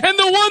 and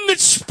the one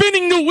that's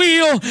spinning the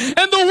wheel, and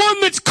the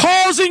one that's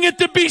causing it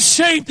to be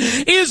shaped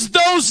is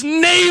those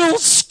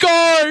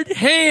nail-scarred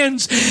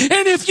hands.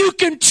 And if you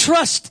can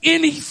trust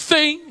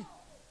anything,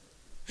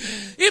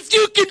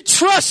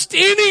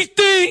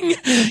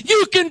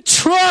 you can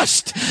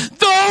trust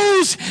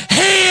those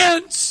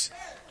hands.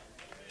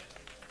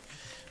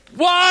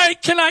 Why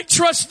can I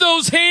trust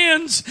those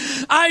hands?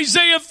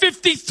 Isaiah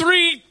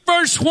 53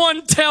 verse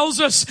 1 tells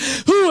us,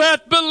 who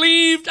hath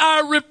believed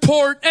our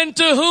report, and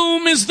to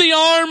whom is the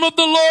arm of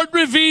the Lord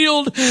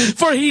revealed?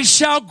 For he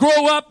shall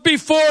grow up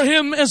before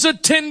him as a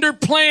tender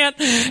plant,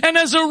 and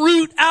as a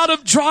root out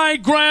of dry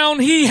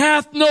ground. He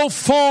hath no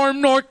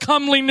form nor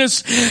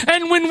comeliness,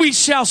 and when we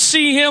shall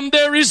see him,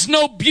 there is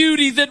no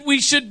beauty that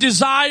we should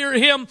desire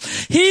him.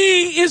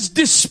 He is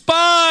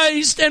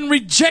despised and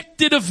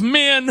rejected of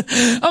men,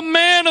 a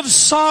man of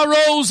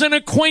sorrows and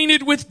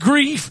acquainted with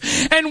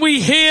grief, and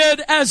we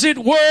hid, as it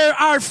were,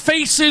 our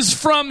faces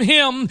from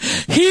him.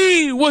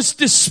 He was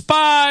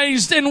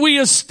despised, and we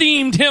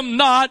esteemed him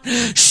not.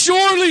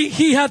 Surely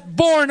he hath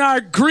borne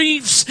our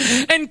griefs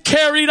and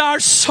carried our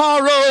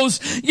sorrows,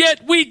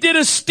 yet we did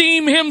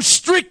esteem him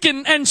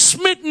stricken and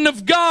smitten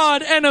of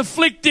God and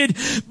afflicted.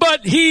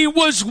 But he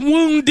was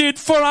wounded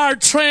for our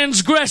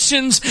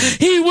transgressions,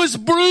 he was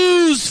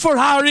bruised for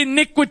our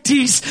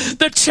iniquities.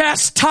 The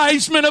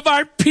chastisement of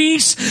our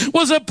peace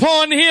was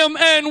upon him,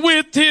 and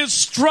with his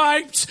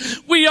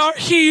stripes we are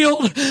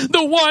healed.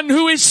 The one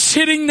who is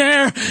sitting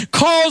there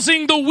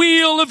causing the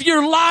wheel of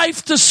your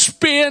life to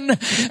spin,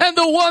 and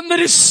the one that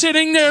is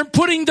sitting there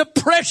putting the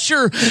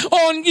pressure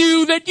on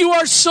you that you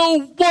are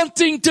so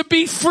wanting to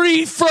be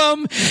free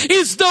from,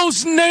 is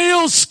those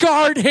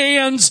nail-scarred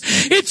hands.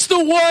 It's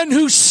the one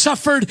who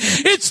suffered.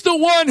 It's the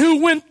one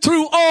who went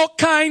through all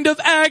kind of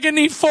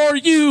agony for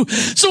you.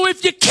 So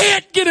if you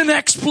can't get an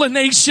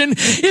explanation,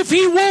 if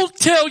he won't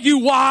tell you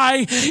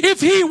why,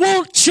 if he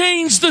won't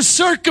change the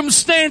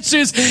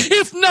circumstances,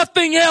 if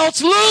nothing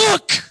else,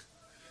 look!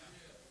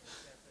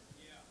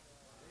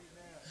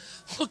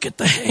 Look at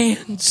the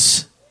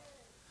hands.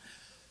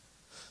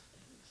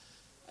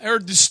 I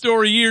heard this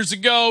story years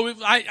ago.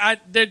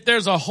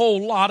 There's a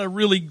whole lot of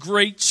really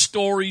great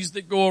stories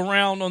that go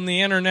around on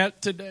the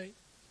internet today.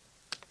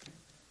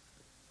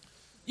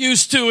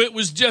 Used to, it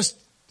was just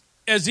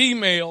as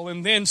email,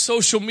 and then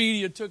social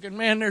media took it.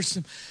 Man, there's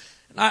some,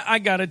 I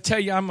got to tell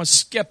you, I'm a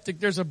skeptic.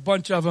 There's a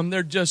bunch of them.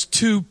 They're just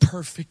too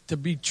perfect to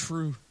be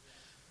true.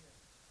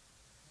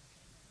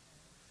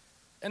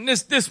 And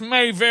this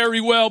may very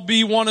well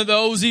be one of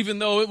those, even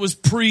though it was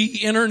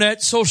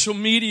pre-internet social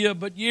media.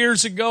 But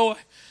years ago, I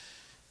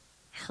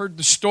heard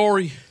the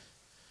story.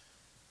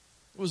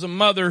 It was a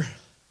mother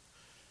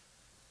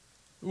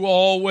who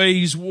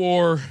always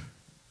wore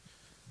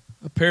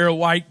a pair of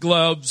white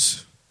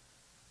gloves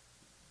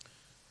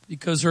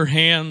because her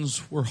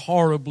hands were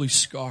horribly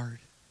scarred.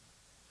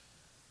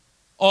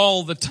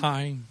 All the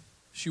time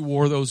she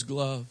wore those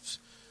gloves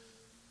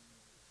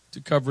to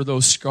cover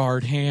those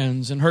scarred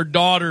hands. And her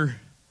daughter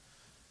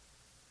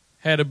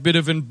had a bit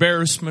of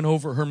embarrassment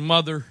over her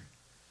mother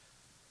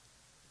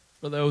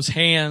for those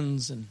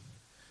hands, and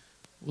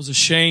was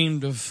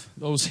ashamed of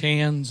those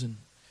hands. And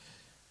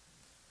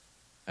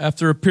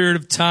after a period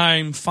of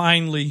time,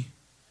 finally,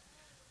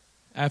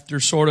 after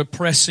sort of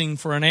pressing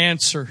for an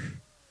answer,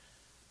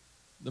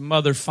 the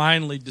mother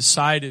finally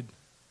decided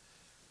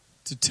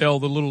to tell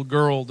the little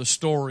girl the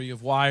story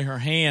of why her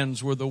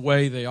hands were the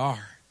way they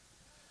are.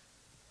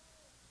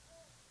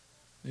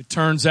 It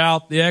turns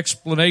out the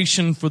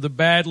explanation for the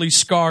badly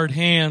scarred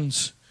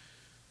hands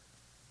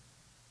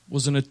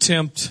was an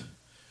attempt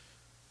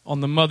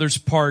on the mother's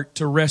part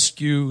to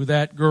rescue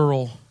that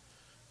girl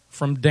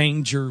from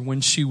danger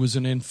when she was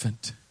an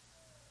infant.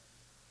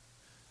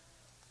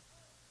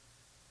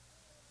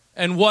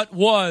 And what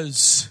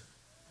was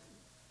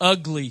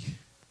ugly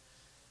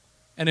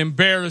and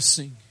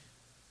embarrassing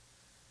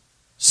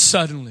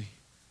suddenly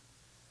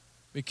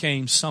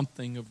became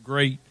something of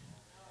great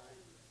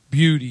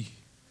beauty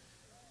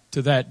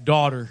to that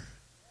daughter,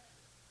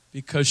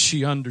 because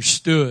she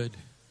understood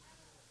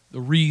the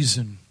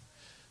reason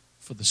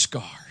for the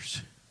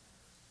scars.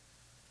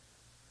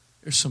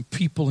 There's some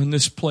people in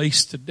this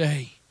place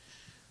today.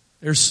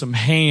 There's some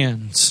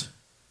hands.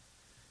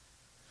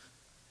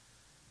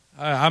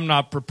 I'm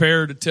not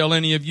prepared to tell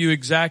any of you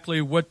exactly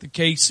what the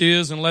case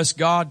is unless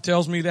God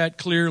tells me that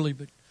clearly.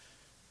 But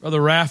Brother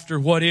Rafter,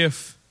 what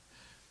if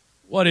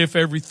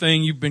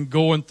everything you've been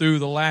going through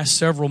the last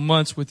several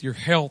months with your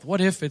health,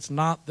 what if it's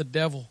not the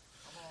devil?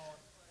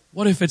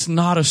 What if it's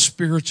not a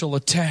spiritual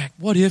attack?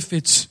 What if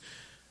it's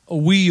a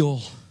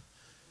wheel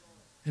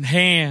and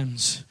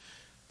hands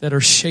that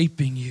are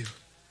shaping you?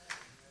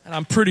 And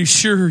I'm pretty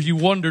sure you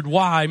wondered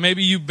why.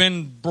 Maybe you've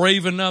been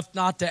brave enough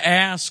not to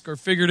ask, or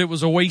figured it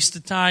was a waste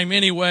of time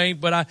anyway.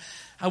 But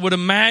I would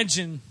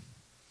imagine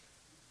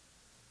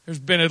there's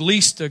been at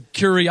least a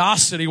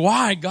curiosity.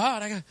 Why,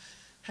 God?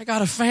 I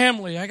got a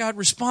family. I got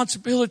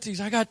responsibilities.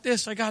 I got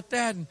this. I got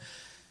that. And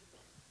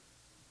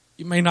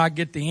you may not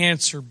get the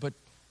answer, but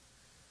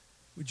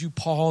would you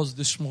pause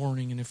this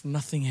morning, and if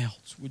nothing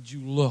else, would you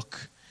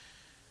look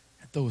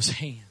at those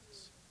hands?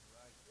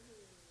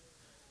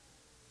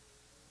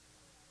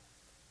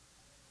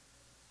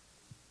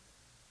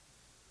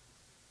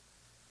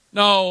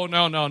 No.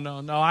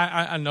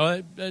 I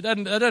know that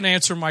doesn't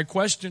answer my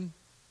question.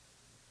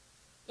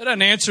 That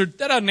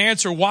doesn't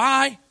answer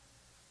why.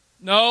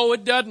 No,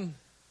 it doesn't.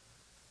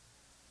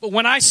 But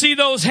when I see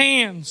those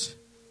hands,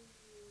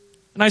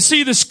 and I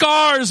see the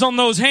scars on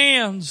those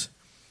hands,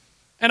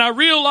 And I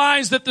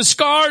realized that the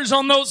scars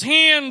on those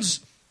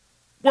hands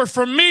were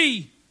for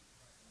me.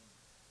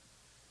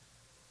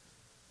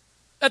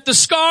 That the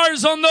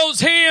scars on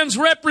those hands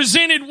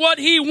represented what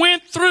He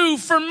went through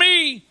for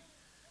me.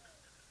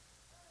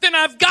 Then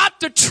I've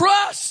got to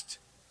trust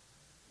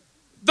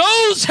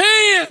those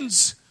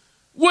hands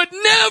would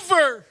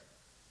never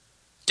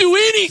do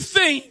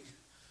anything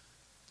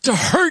to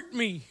hurt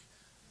me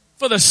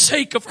for the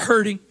sake of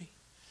hurting me.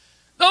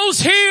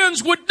 Those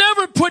hands would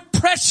never put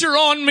pressure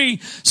on me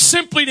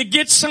simply to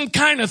get some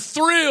kind of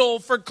thrill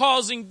for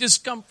causing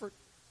discomfort.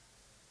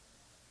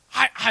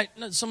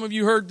 Some of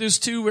you heard this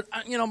too, but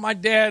my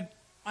dad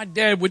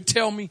would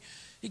tell me,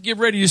 he'd get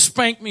ready to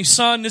spank me,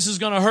 son, this is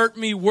going to hurt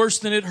me worse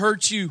than it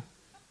hurts you.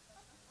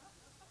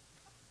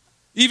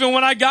 Even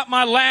when I got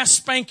my last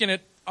spanking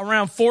at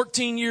around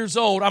 14 years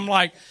old, I'm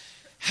like,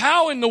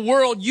 how in the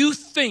world you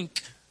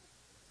think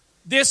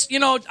this,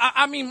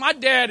 my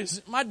dad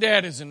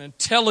is an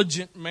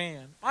intelligent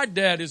man. My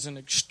dad is an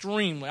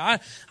extremely,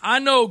 I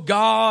know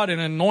God and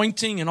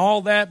anointing and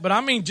all that, but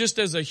just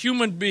as a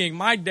human being,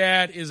 my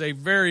dad is a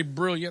very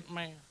brilliant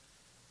man.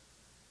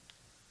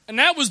 And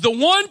that was the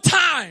one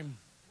time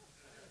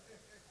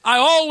I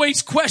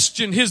always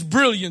questioned his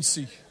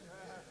brilliancy.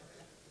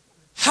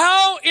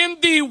 How in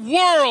the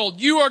world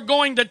you are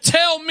going to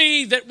tell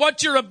me that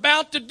what you're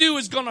about to do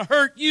is going to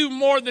hurt you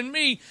more than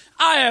me?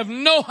 I have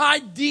no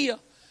idea.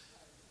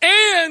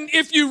 And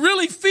if you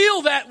really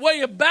feel that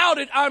way about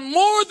it, I'm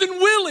more than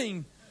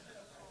willing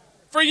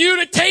for you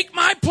to take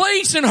my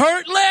place and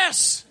hurt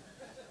less.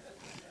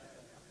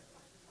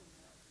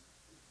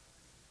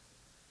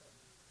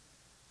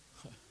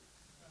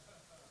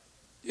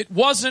 It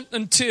wasn't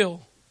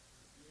until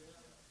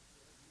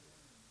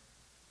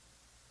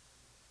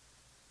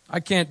I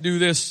can't do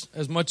this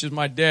as much as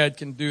my dad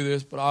can do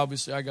this, but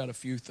obviously I got a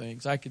few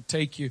things. I could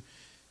take you,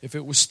 if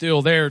it was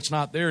still there, it's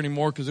not there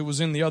anymore because it was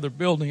in the other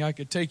building. I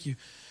could take you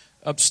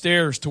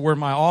upstairs to where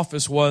my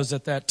office was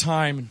at that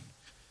time.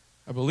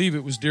 I believe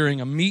it was during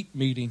a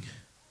meeting.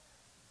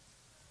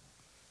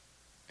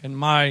 And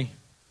my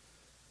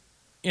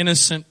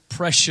innocent,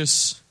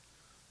 precious,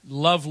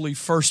 lovely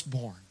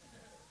firstborn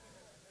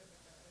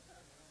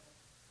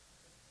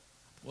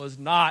was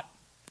not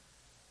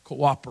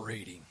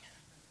cooperating.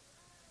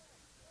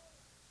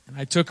 And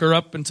I took her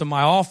up into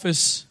my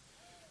office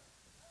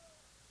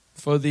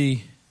for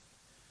the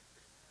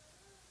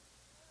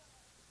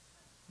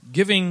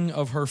giving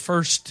of her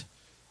first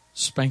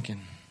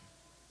spanking.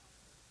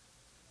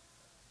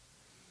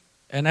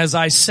 And as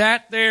I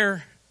sat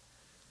there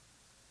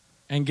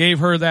and gave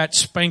her that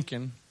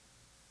spanking,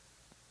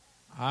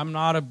 I'm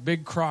not a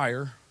big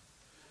crier,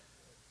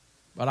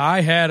 but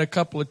I had a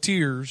couple of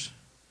tears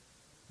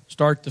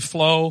start to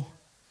flow,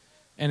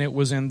 and it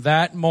was in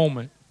that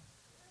moment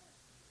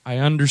I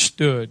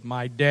understood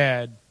my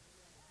dad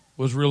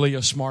was really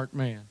a smart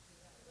man.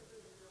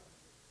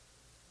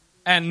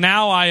 And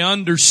now I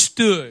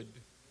understood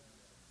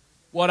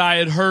what I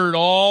had heard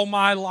all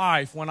my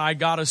life when I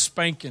got a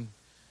spanking,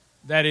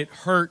 that it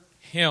hurt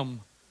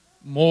him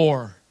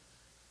more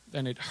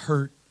than it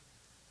hurt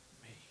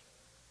me.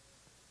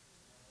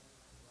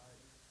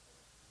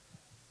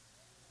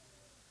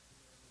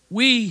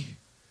 We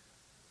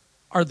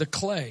are the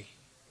clay.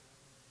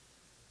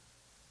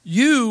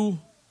 You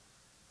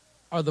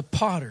are the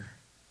potter.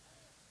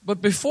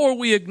 But before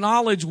we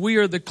acknowledge we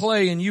are the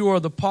clay and you are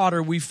the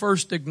potter, we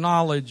first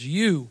acknowledge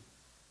you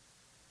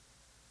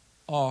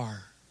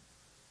are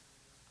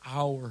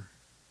our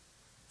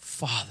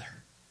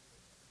Father.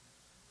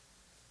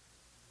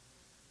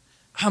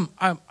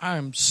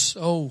 I'm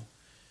so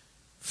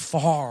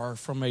far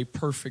from a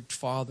perfect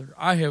father.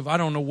 I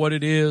don't know what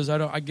it is.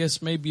 I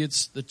guess maybe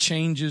it's the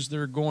changes that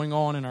are going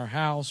on in our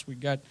house. We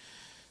got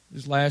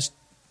this last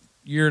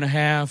year and a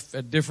half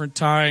at different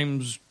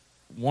times,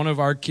 one of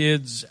our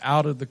kids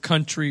out of the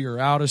country or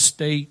out of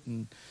state,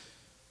 and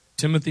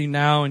Timothy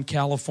now in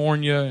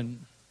California.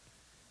 And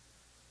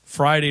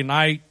Friday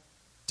night,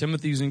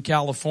 Timothy's in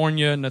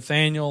California,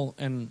 Nathaniel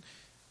and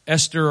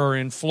Esther are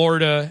in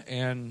Florida,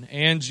 and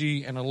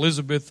Angie and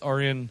Elizabeth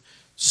are in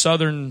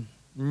southern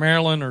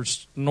Maryland or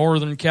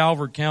northern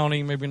Calvert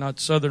County, maybe not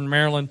southern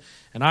Maryland,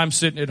 and I'm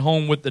sitting at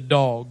home with the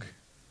dog.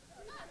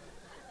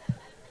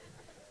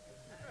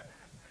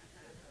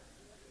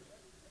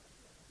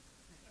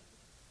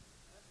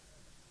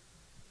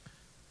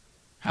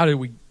 How did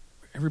we?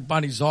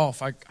 Everybody's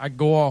off. I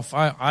go off.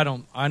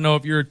 I know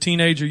if you're a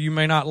teenager, you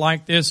may not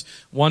like this.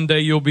 One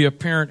day you'll be a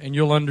parent and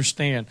you'll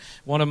understand.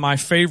 One of my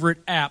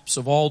favorite apps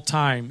of all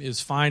time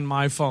is Find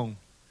My Phone.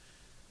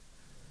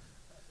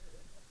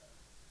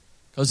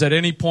 Because at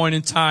any point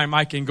in time,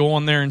 I can go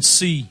on there and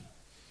see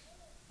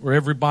where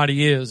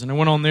everybody is. And I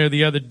went on there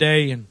the other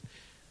day, and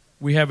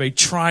we have a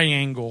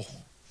triangle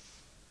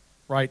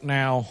right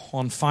now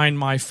on Find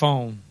My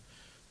Phone.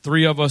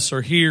 3 of us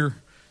are here.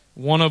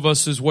 1 of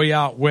us is way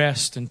out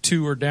west, and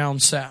 2 are down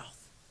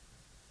south.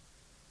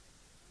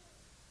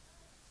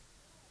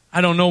 I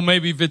don't know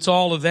maybe if it's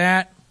all of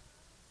that,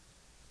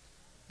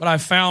 but I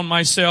found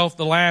myself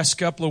the last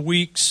couple of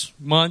weeks,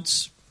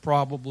 months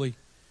probably,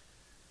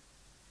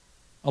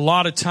 a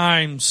lot of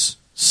times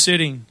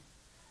sitting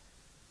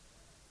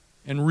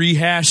and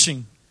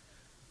rehashing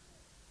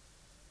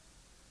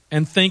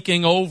and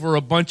thinking over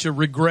a bunch of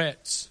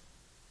regrets.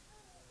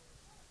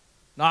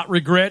 Not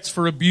regrets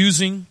for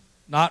abusing,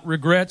 not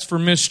regrets for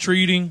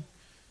mistreating,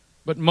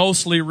 but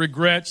mostly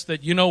regrets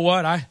that, you know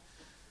what, I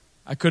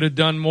could have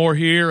done more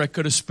here. I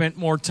could have spent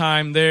more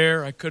time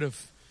there. I could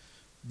have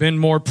been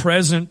more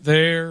present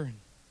there.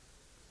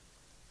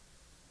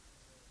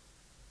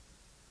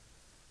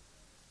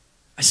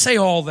 I say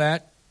all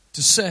that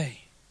to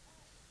say,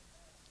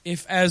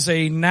 if as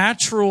a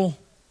natural,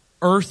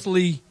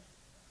 earthly,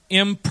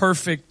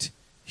 imperfect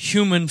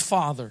human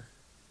father,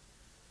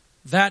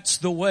 that's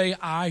the way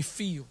I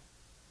feel,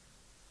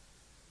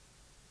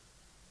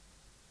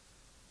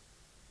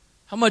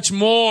 how much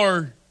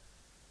more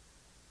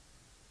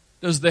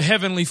does the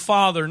Heavenly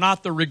Father,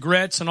 not the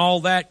regrets and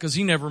all that, because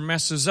He never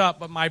messes up.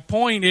 But my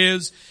point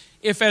is,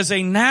 if as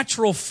a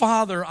natural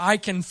father I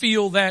can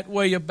feel that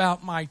way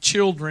about my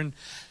children,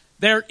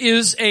 there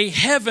is a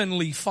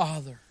Heavenly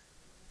Father.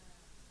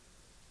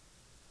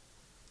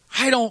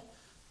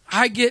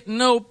 I get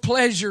no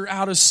pleasure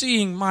out of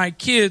seeing my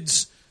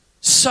kids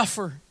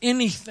suffer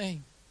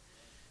anything.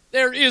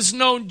 There is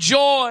no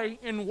joy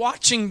in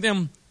watching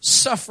them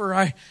suffer.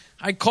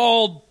 I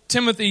called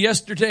Timothy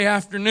yesterday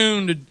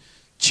afternoon to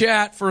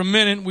chat for a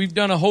minute. We've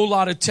done a whole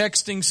lot of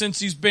texting since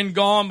he's been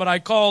gone, but I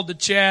called to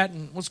chat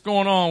and what's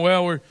going on?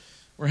 Well,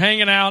 we're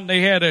hanging out and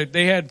they had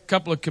a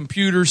couple of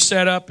computers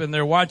set up and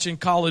they're watching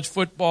college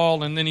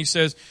football, and then he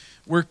says,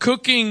 we're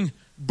cooking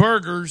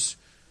burgers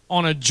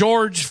on a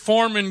George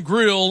Foreman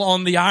grill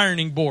on the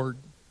ironing board.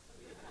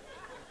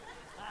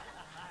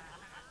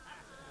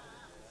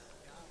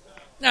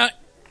 Now,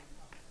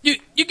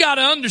 you got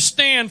to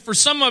understand, for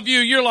some of you,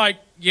 you're like,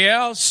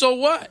 yeah, so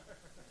what?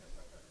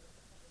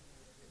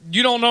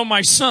 You don't know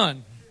my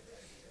son.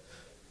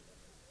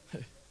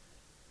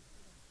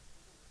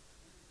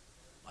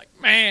 Like,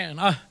 man,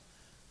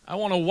 I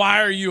want to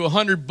wire you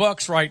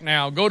 $100 right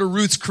now. Go to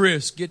Ruth's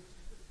Chris.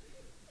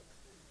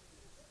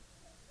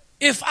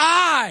 If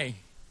I,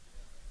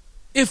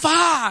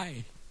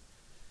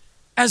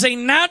 as a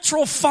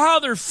natural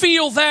father,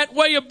 feel that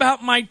way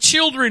about my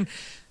children,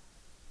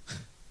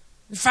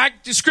 in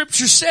fact, the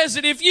Scripture says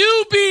that if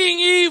you being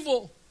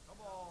evil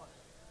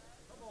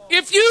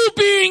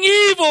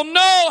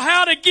know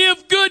how to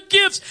give good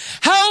gifts,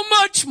 how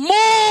much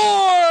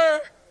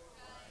more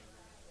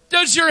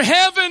does your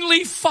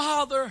Heavenly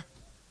Father?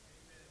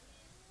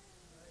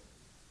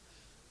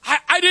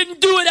 I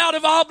didn't do it out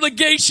of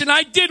obligation.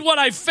 I did what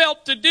I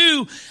felt to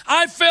do.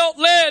 I felt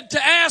led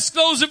to ask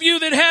those of you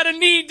that had a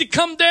need to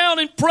come down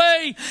and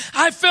pray.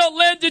 I felt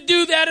led to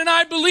do that, and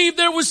I believe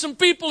there was some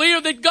people here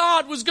that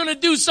God was going to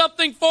do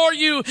something for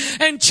you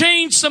and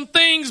change some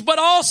things, but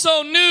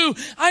also knew,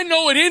 I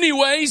know it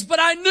anyways, but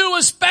I knew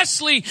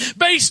especially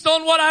based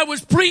on what I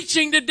was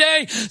preaching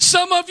today,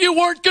 some of you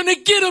weren't going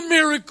to get a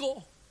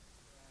miracle.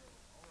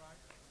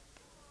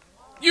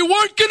 You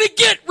weren't going to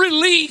get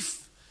relief.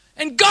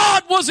 And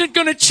God wasn't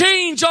going to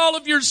change all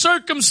of your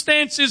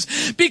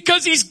circumstances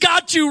because He's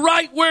got you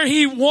right where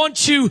He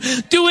wants you,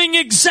 doing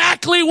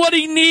exactly what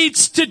He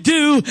needs to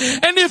do.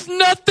 And if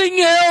nothing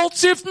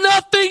else,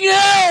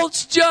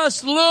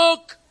 just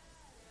look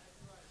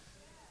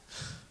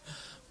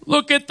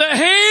at the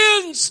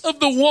hands of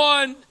the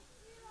one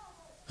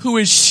who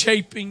is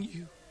shaping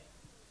you.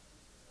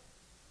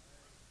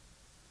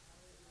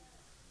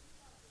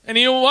 And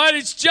you know what?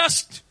 It's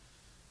just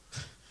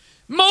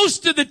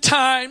most of the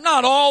time,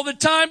 not all the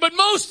time, but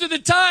most of the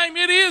time,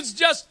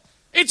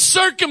 it's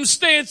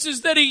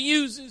circumstances that He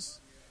uses.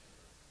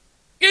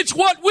 It's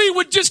what we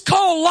would just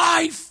call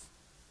life.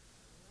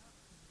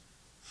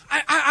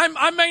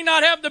 I may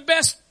not have the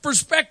best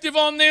perspective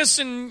on this,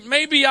 and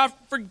maybe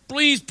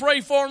please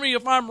pray for me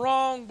if I'm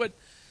wrong, but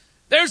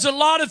there's a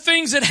lot of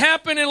things that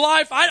happen in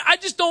life I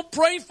just don't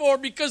pray for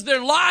because they're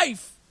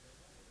life.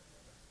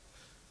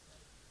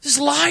 This is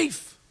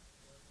life.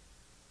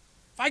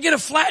 I get a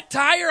flat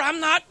tire, I'm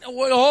not,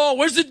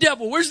 where's the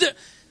devil?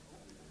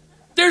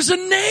 There's a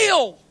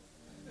nail.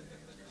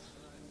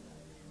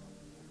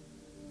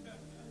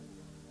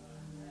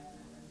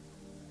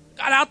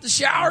 Got out the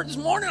shower this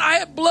morning, I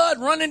had blood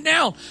running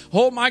down.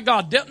 Oh my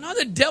God, no,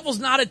 the devil's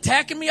not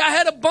attacking me. I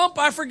had a bump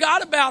I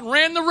forgot about and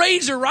ran the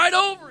razor right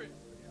over it.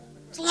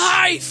 It's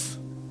life.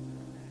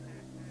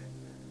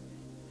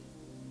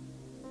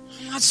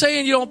 I'm not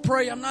saying you don't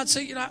pray. I'm not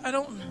saying, I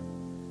don't.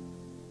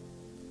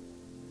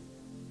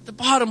 The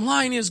bottom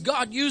line is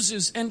God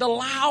uses and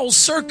allows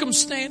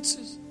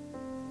circumstances.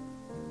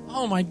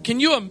 Oh my, can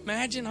you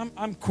imagine?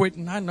 I'm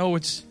quitting. I know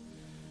it's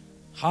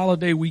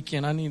holiday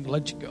weekend. I need to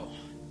let you go.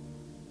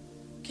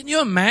 Can you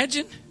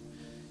imagine?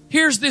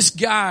 Here's this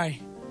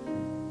guy.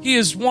 He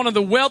is one of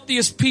the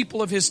wealthiest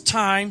people of his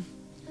time.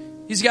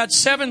 He's got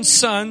 7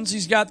 sons.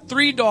 He's got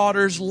 3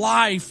 daughters.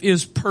 Life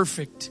is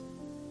perfect.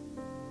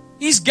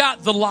 He's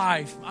got the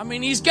life. I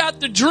mean, he's got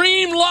the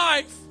dream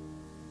life.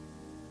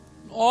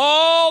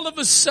 All of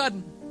a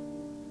sudden,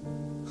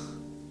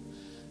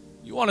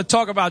 you want to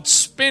talk about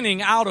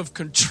spinning out of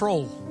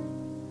control.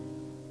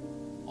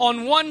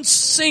 on one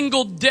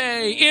single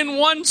day, in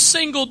one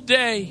single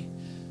day,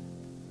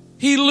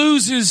 he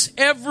loses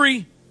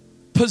every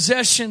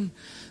possession.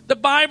 The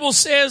Bible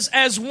says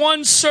as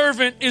one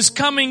servant is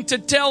coming to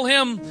tell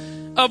him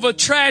of a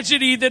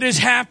tragedy that has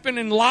happened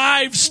and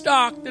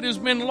livestock that has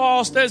been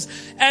lost, as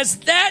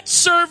that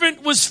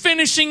servant was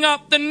finishing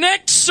up, the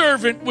next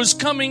servant was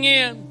coming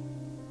in,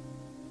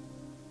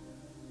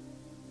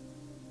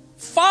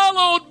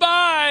 followed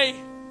by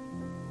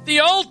the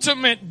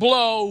ultimate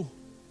blow.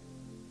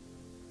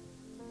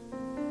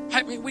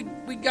 I mean,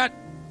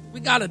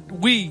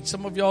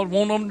 some of y'all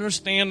won't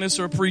understand this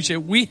or appreciate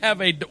it. We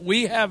have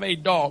a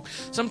dog.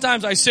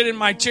 Sometimes I sit in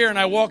my chair and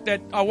I watch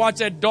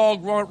that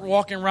dog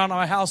walking around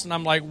my house, and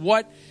I'm like,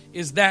 what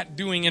is that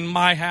doing in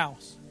my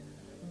house?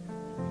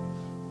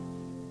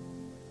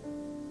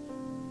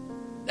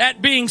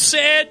 That being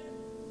said,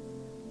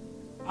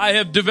 I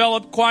have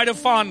developed quite a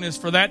fondness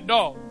for that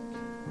dog.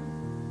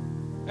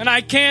 And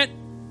I can't,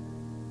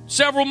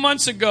 several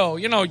months ago,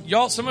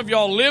 some of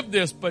y'all lived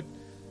this, but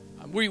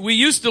we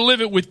used to live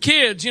it with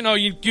kids.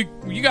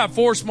 You got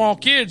 4 small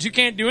kids. You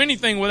can't do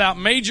anything without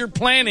major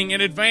planning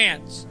in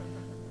advance.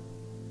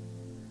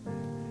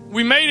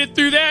 We made it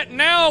through that.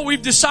 Now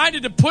we've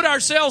decided to put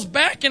ourselves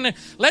back in.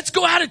 Let's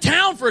go out of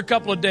town for a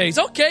couple of days.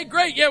 Okay,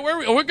 great. Yeah,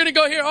 we're going to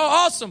go here. Oh,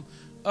 awesome.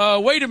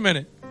 Wait a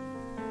minute.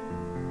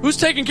 Who's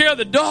taking care of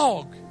the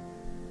dog?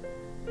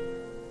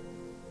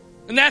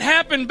 And that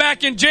happened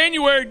back in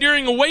January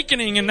during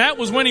Awakening, and that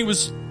was when he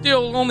was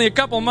still only a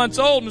couple of months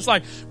old. And it's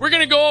like, we're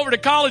going to go over to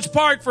College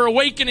Park for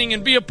Awakening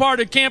and be a part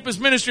of campus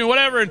ministry and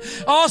whatever. And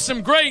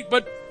awesome, great,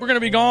 but we're going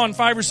to be gone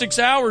 5 or 6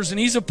 hours, and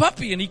he's a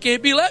puppy, and he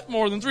can't be left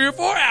more than 3 or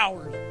 4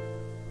 hours.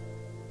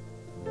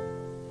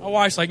 My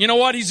wife's like, you know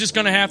what? He's just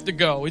going to have to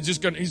go. He's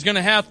going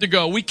to have to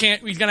go. He's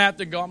going to have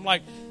to go. I'm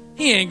like,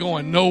 he ain't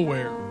going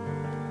nowhere.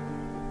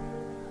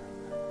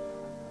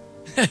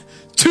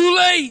 Too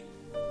late.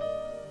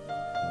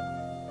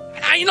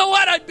 You know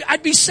what?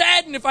 I'd be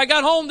saddened if I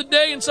got home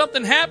today and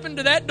something happened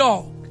to that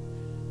dog.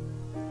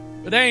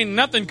 But there ain't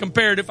nothing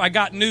compared if I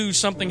got news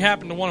something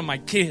happened to one of my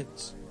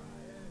kids.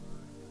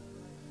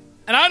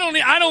 And I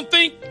don't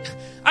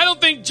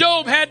think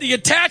Job had the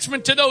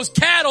attachment to those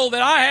cattle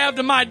that I have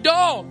to my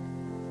dog.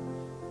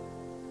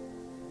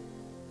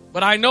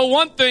 But I know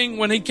one thing,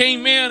 when he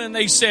came in and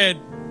they said,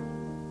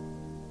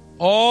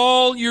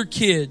 all your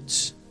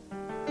kids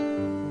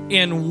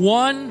in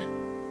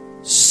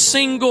one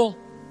single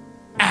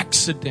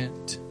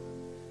accident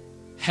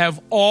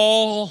have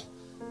all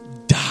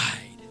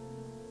died.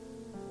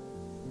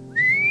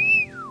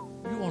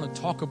 You want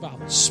to talk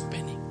about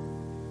spinning?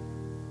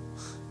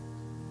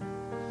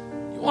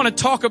 You want to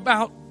talk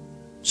about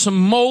some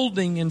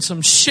molding and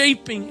some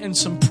shaping and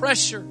some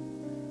pressure?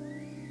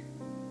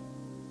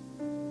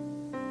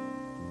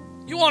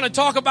 You want to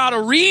talk about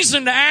a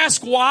reason to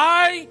ask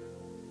why?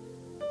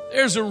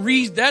 There's a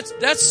reason.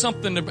 That's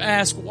something to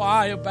ask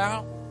why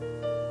about.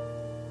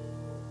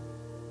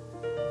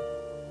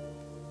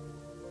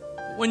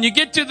 When you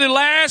get to the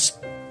last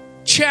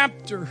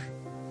chapter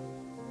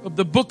of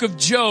the book of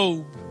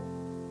Job,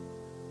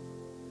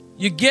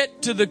 you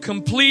get to the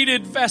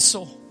completed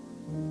vessel.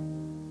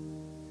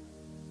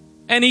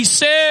 And he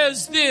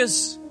says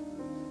this,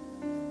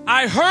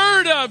 I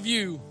heard of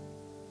you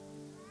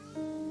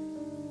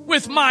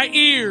with my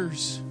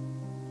ears,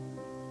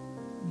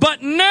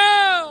 but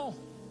now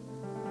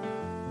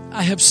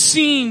I have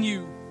seen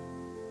you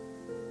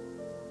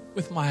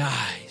with my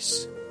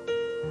eyes.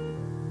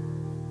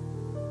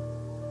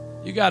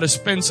 You got to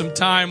spend some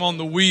time on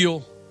the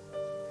wheel.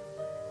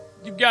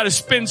 You've got to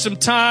spend some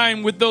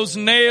time with those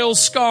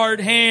nail-scarred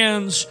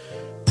hands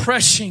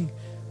pressing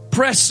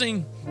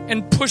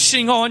and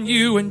pushing on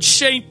you and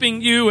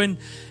shaping you. And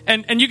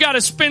you got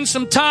to spend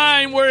some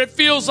time where it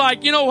feels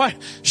like, you know what,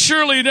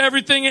 surely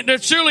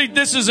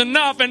this is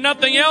enough and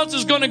nothing else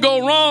is going to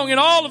go wrong. And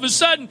all of a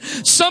sudden,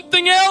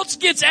 something else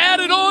gets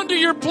added onto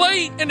your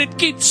plate and it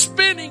keeps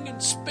spinning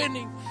and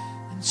spinning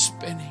and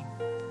spinning.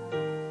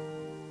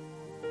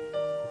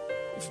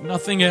 If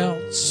nothing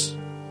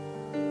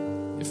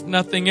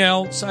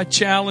else, I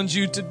challenge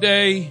you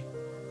today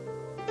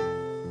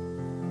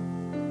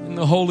in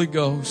the Holy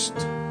Ghost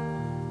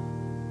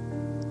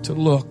to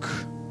look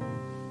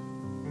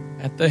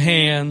at the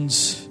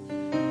hands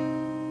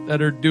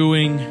that are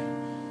doing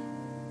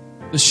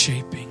the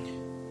shaping.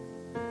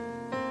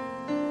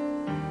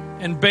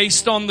 And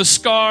based on the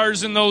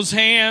scars in those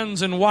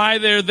hands and why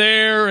they're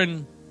there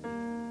and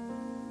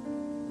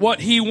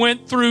what he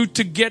went through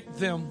to get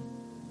them,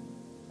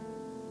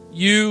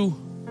 you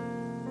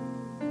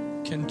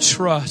can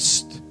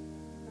trust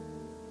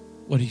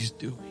what he's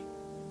doing.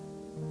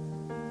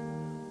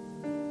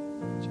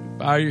 So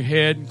bow your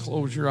head and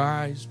close your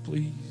eyes,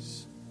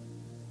 please.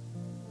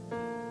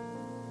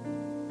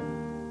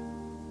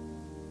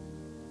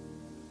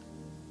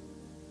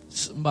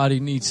 Somebody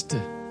needs to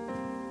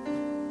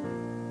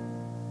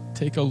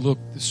take a look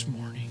this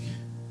morning.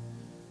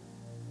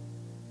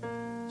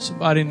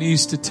 Somebody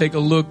needs to take a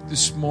look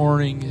this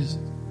morning.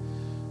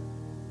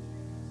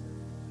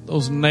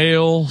 Those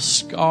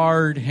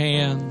nail-scarred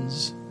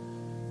hands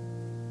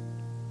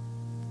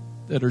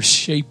that are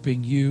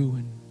shaping you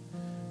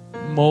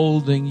and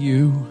molding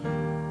you.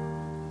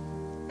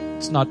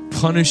 It's not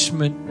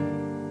punishment.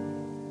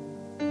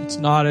 It's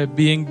not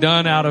being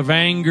done out of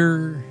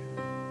anger.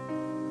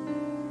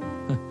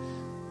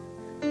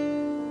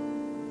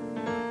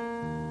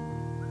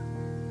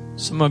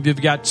 Some of you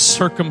have got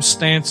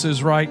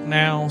circumstances right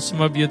now.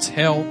 Some of you it's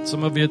health.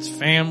 Some of you it's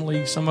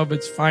family. Some of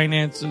it's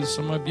finances.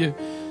 Some of you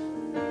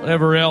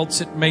whatever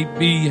else it may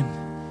be,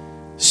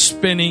 and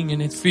spinning,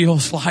 and it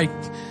feels like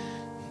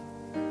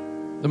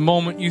the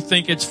moment you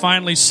think it's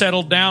finally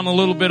settled down a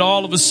little bit,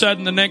 all of a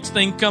sudden the next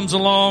thing comes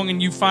along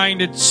and you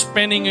find it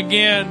spinning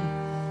again.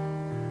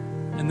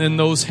 And then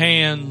those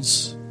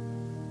hands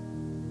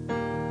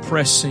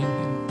pressing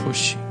and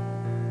pushing.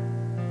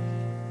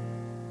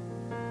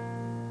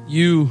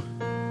 You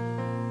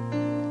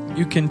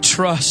can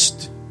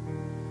trust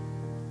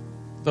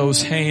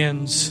those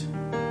hands.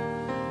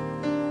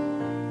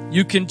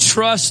 You can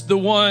trust the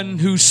one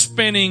who's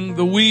spinning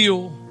the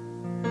wheel.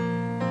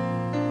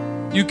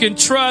 You can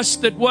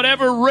trust that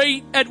whatever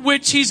rate at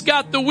which he's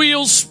got the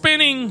wheels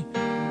spinning,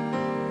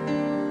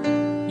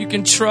 you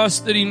can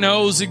trust that he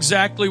knows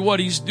exactly what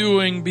he's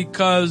doing,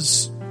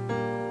 because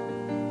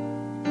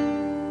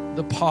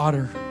the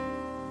potter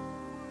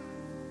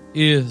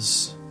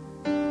is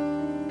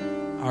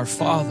our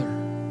Father.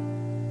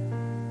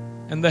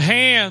 And the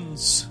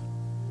hands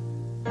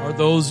are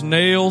those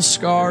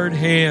nail-scarred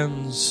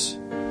hands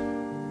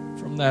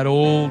from that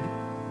old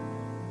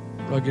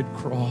rugged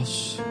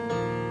cross.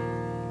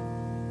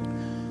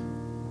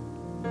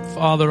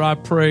 Father, I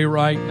pray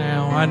right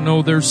now. I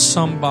know there's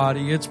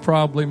somebody. It's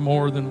probably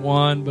more than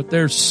one, but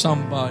there's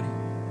somebody.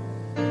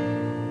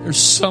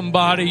 There's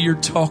somebody you're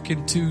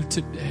talking to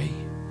today.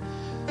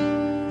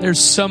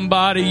 There's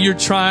somebody you're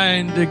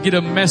trying to get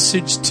a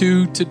message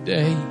to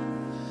today.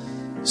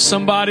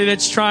 Somebody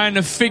that's trying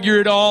to figure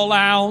it all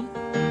out.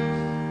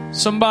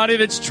 Somebody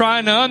that's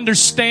trying to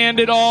understand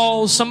it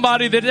all.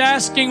 Somebody that's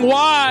asking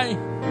why.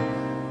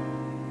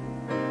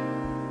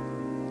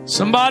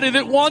 Somebody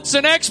that wants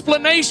an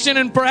explanation,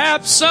 and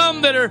perhaps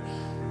some that are,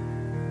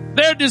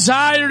 their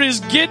desire is,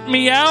 get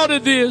me out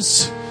of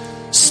this.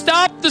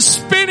 Stop the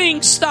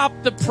spinning, stop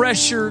the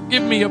pressure,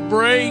 give me a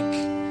break.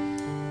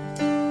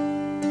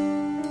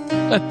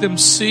 Let them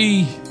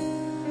see.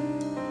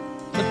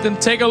 Let them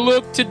take a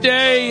look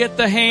today at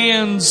the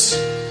hands,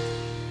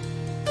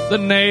 the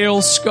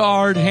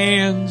nail-scarred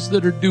hands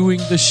that are doing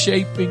the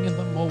shaping and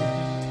the molding.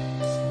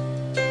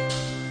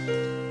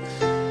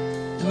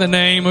 In the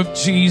name of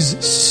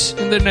Jesus,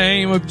 in the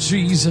name of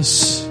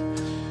Jesus,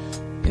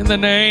 in the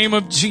name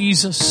of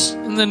Jesus,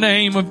 in the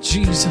name of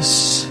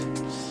Jesus,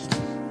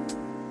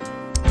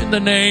 in the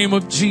name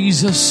of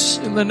Jesus,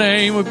 in the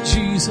name of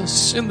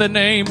Jesus, in the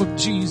name of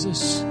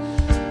Jesus.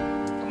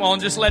 Come on,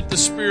 just let the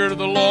Spirit of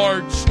the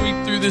Lord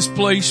sweep through this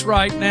place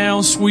right now,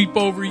 sweep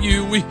over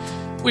you.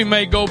 We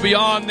may go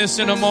beyond this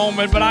in a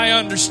moment, but I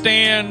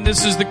understand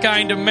this is the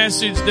kind of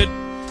message that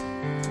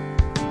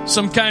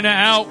some kind of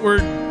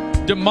outward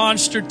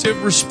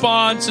demonstrative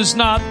response is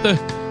not the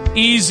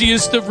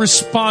easiest of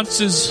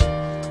responses.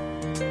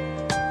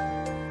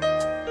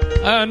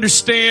 I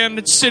understand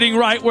that sitting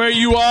right where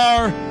you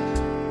are,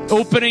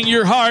 opening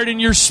your heart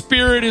and your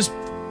spirit is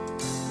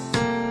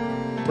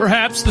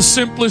perhaps the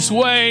simplest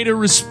way to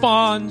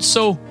respond.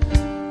 So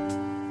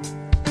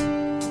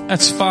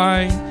that's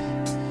fine.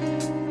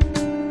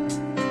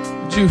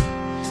 Would you,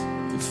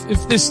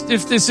 if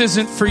this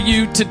isn't for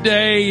you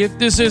today, if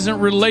this isn't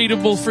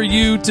relatable for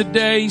you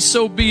today,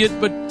 so be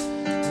it. But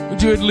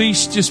would you at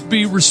least just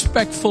be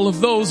respectful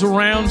of those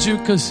around you?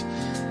 Because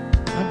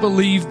I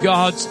believe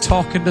God's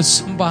talking to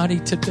somebody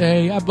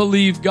today. I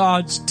believe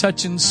God's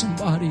touching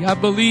somebody. I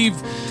believe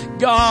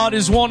God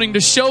is wanting to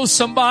show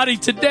somebody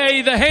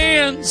today the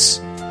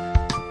hands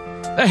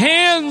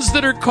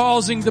that are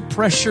causing the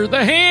pressure,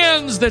 the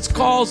hands that's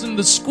causing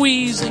the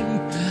squeezing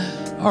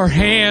are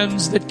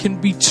hands that can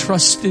be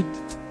trusted.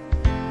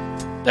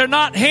 They're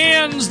not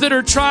hands that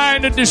are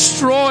trying to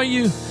destroy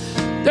you.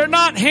 They're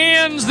not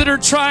hands that are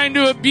trying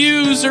to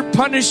abuse or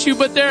punish you,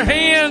 but they're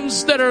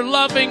hands that are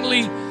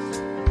lovingly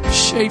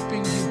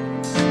shaping you.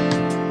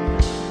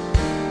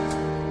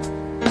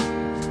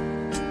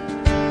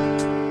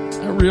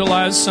 I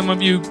realize some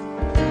of you,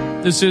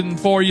 this isn't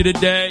for you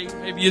today.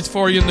 Maybe it's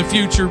for you in the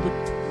future, but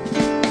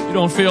you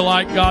don't feel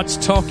like God's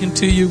talking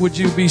to you. Would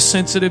you be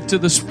sensitive to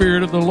the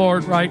Spirit of the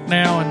Lord right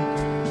now and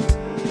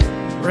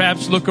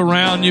perhaps look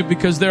around you,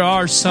 because there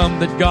are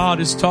some that God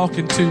is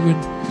talking to,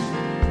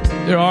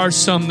 and there are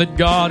some that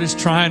God is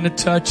trying to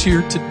touch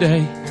here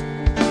today.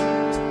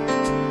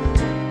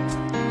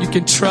 You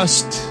can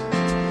trust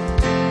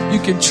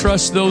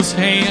those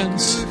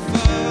hands.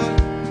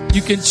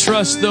 You can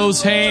trust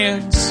those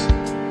hands.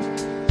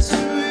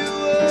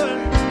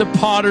 The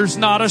potter's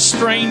not a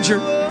stranger.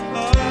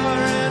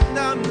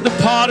 The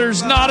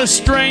potter's not a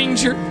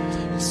stranger.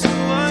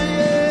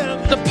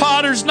 The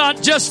potter's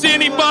not just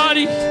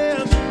anybody.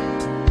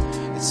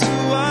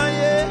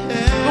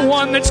 The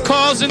one that's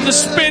causing the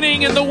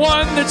spinning, and the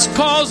one that's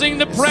causing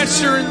the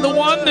pressure, and the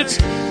one that's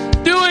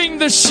doing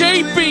the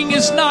shaping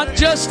is not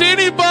just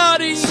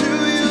anybody.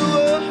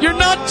 You're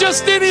not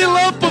just any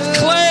lump of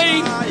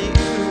clay.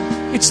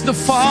 It's the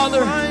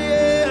Father.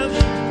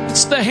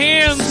 It's the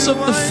hands of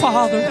the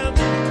Father.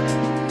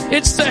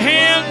 It's the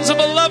hands of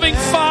a loving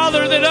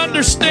Father that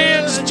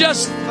understands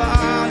just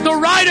the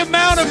right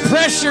amount of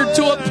pressure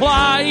to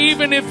apply,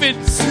 even if it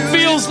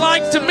feels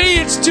like to me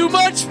it's too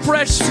much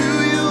pressure.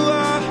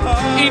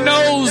 He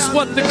knows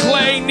what the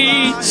clay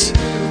needs.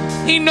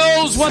 He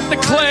knows what the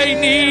clay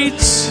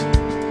needs.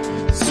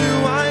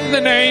 In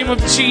the name of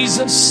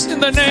Jesus, in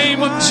the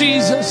name of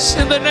Jesus,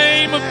 in the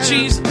name of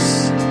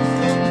Jesus.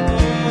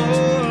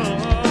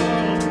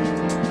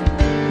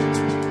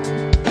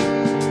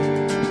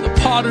 The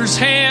potter's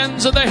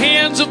hands are the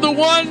hands of the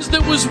ones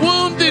that was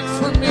wounded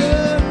for me.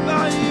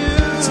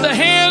 It's the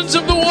hands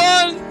of the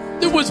one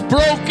that was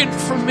broken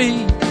for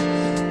me.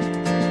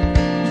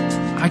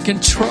 I can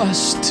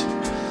trust.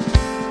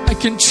 I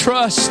can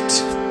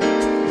trust.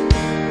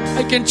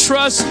 I can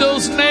trust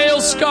those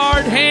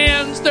nail-scarred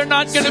hands. They're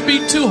not going to be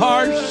too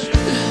harsh.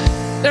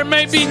 There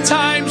may be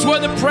times where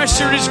the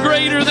pressure is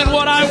greater than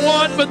what I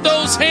want, but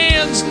those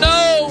hands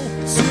know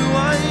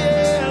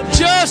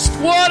just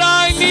what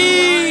I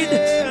need.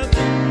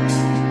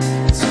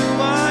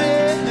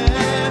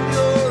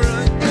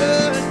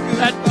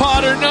 That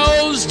potter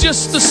knows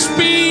just the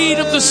speed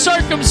of the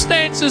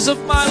circumstances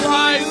of my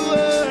life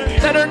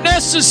that are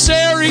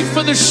necessary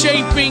for the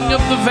shaping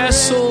of the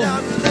vessel.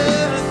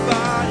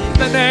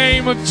 In the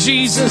name of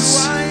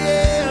Jesus.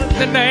 In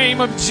the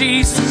name of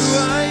Jesus.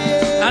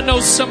 I know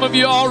some of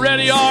you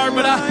already are,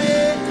 but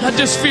I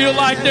just feel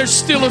like there's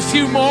still a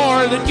few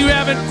more that you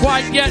haven't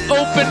quite yet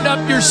opened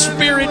up your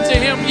spirit to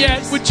Him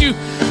yet. Would you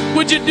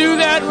do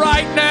that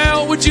right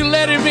now? Would you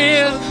let Him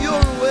in?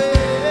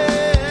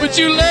 Would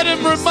you let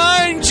Him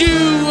remind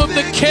you of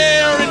the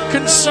care and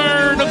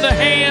concern of the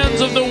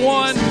hands of the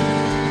one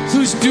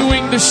who's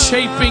doing the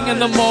shaping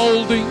and the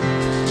molding?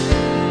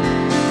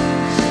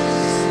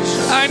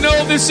 I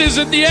know this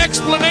isn't the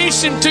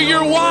explanation to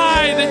your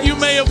why that you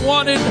may have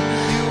wanted.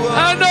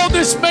 I know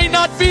this may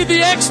not be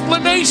the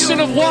explanation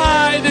of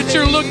why that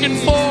you're looking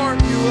for.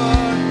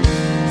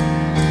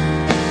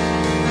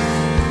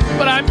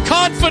 But I'm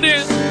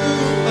confident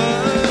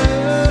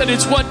that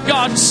it's what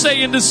God's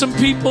saying to some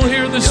people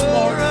here this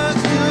morning.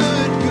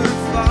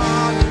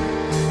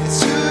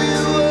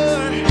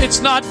 It's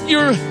not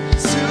your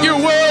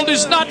world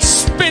is not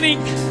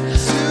spinning.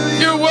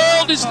 Your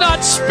world is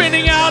not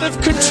spinning out of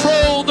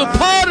control. The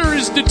potter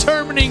is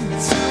determining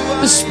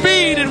the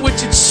speed in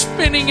which it's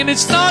spinning, and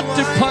it's not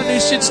to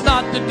punish, it's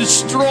not to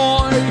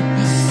destroy.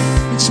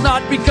 It's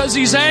not because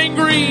He's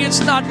angry, it's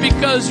not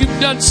because you've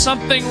done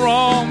something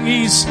wrong.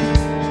 He's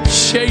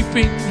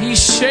shaping, He's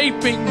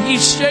shaping,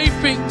 He's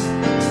shaping.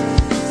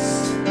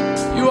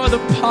 You are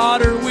the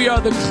potter, we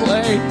are the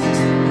clay.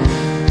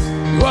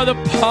 You are the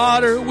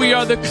potter, we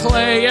are the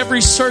clay.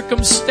 Every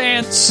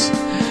circumstance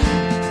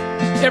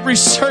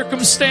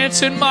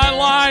in my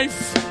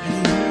life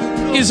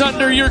is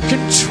under your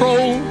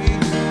control.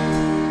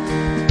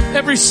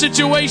 Every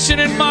situation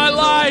in my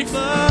life,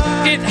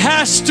 it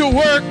has to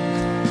work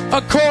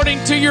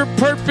according to your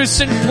purpose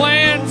and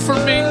plan for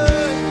me.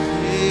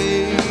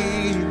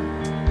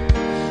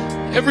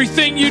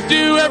 Everything you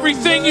do,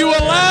 everything you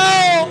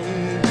allow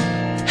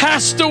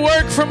has to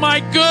work for my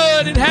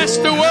good. It has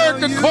to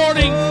work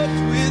according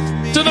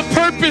to the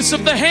purpose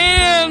of the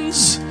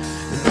hands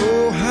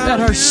that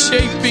are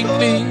shaping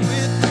me.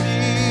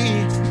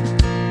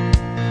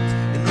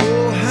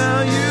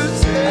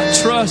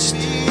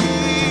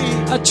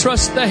 I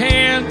trust the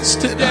hands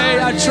today.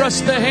 I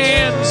trust the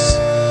hands.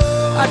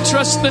 I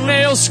trust the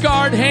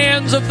nail-scarred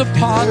hands of the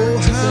potter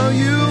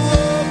today.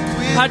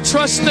 I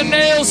trust the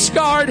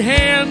nail-scarred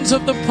hands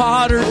of the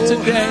potter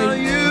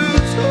today.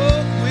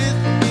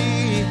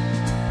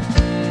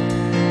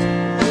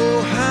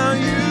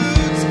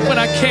 When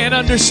I can't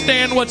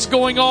understand what's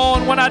going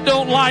on, when I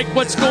don't like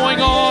what's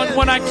going on,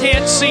 when I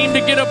can't seem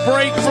to get a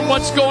break from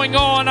what's going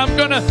on, I'm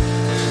gonna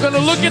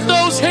look at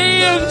those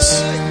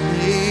hands.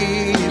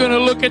 I'm gonna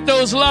look at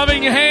those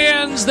loving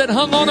hands that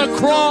hung on a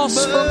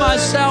cross for my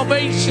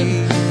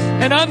salvation,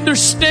 and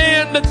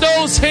understand that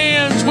those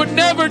hands would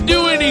never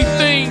do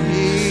anything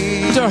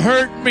to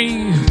hurt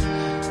me,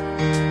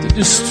 to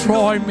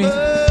destroy me,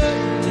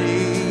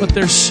 but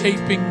they're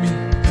shaping me.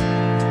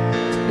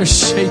 They're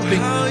shaping me.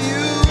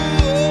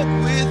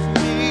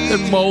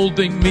 They're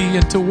molding me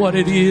into what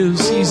it is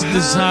He's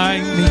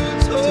designed me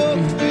to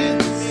be.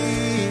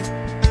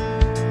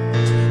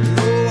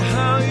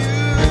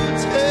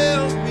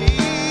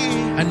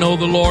 I know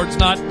the Lord's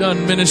not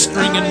done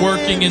ministering and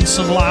working in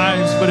some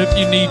lives, but if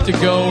you need to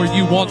go or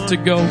you want to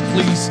go,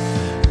 please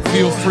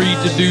feel free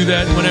to do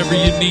that whenever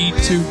you need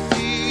to.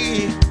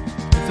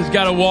 If you've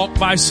got to walk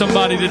by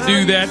somebody to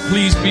do that,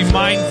 please be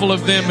mindful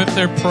of them if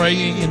they're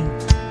praying and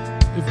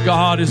if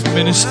God is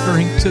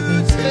ministering to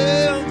them.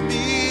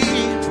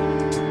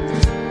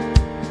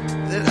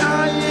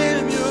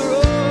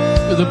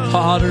 You're the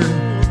potter,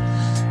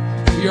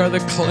 we are the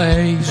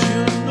clay.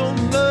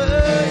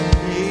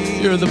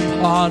 You're the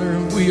potter,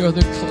 we are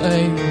the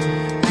clay.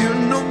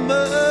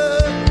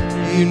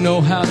 You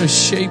know how to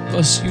shape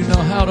us. You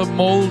know how to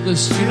mold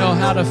us. You know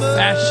how to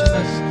fashion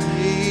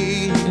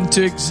us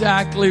into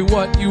exactly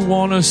what you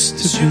want us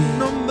to do.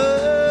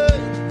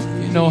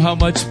 You know how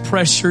much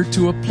pressure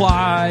to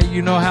apply.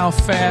 You know how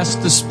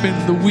fast to spin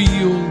the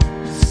wheel.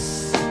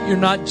 You're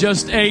not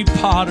just a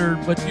potter,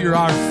 but you're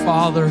our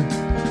Father.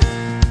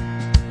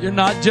 You're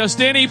not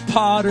just any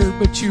potter,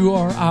 but you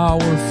are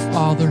our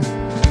Father,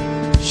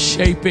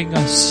 shaping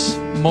us,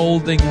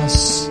 molding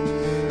us,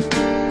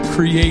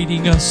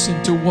 creating us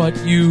into what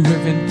you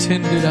have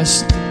intended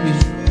us to be.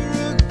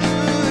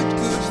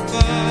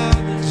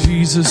 In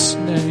Jesus'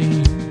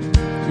 name,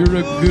 you're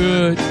a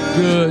good,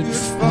 good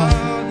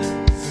Father.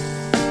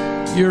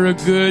 You're a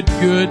good,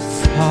 good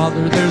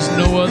Father. There's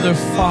no other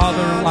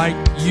Father like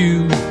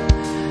you.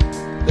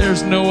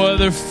 There's no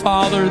other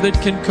Father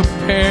that can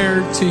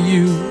compare to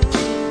you.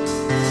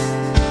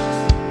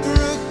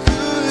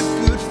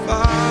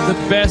 The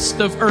best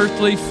of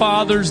earthly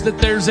fathers that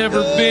there's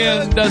ever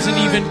been doesn't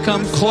even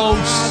come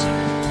close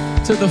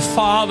to the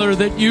Father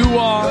that you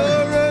are.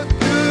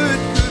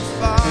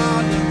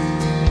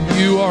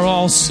 You are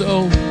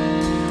also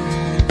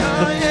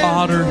the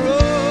potter,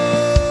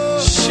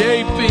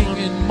 shaping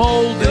and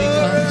molding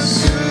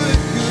us.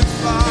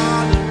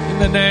 In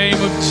the name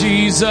of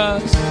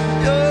Jesus.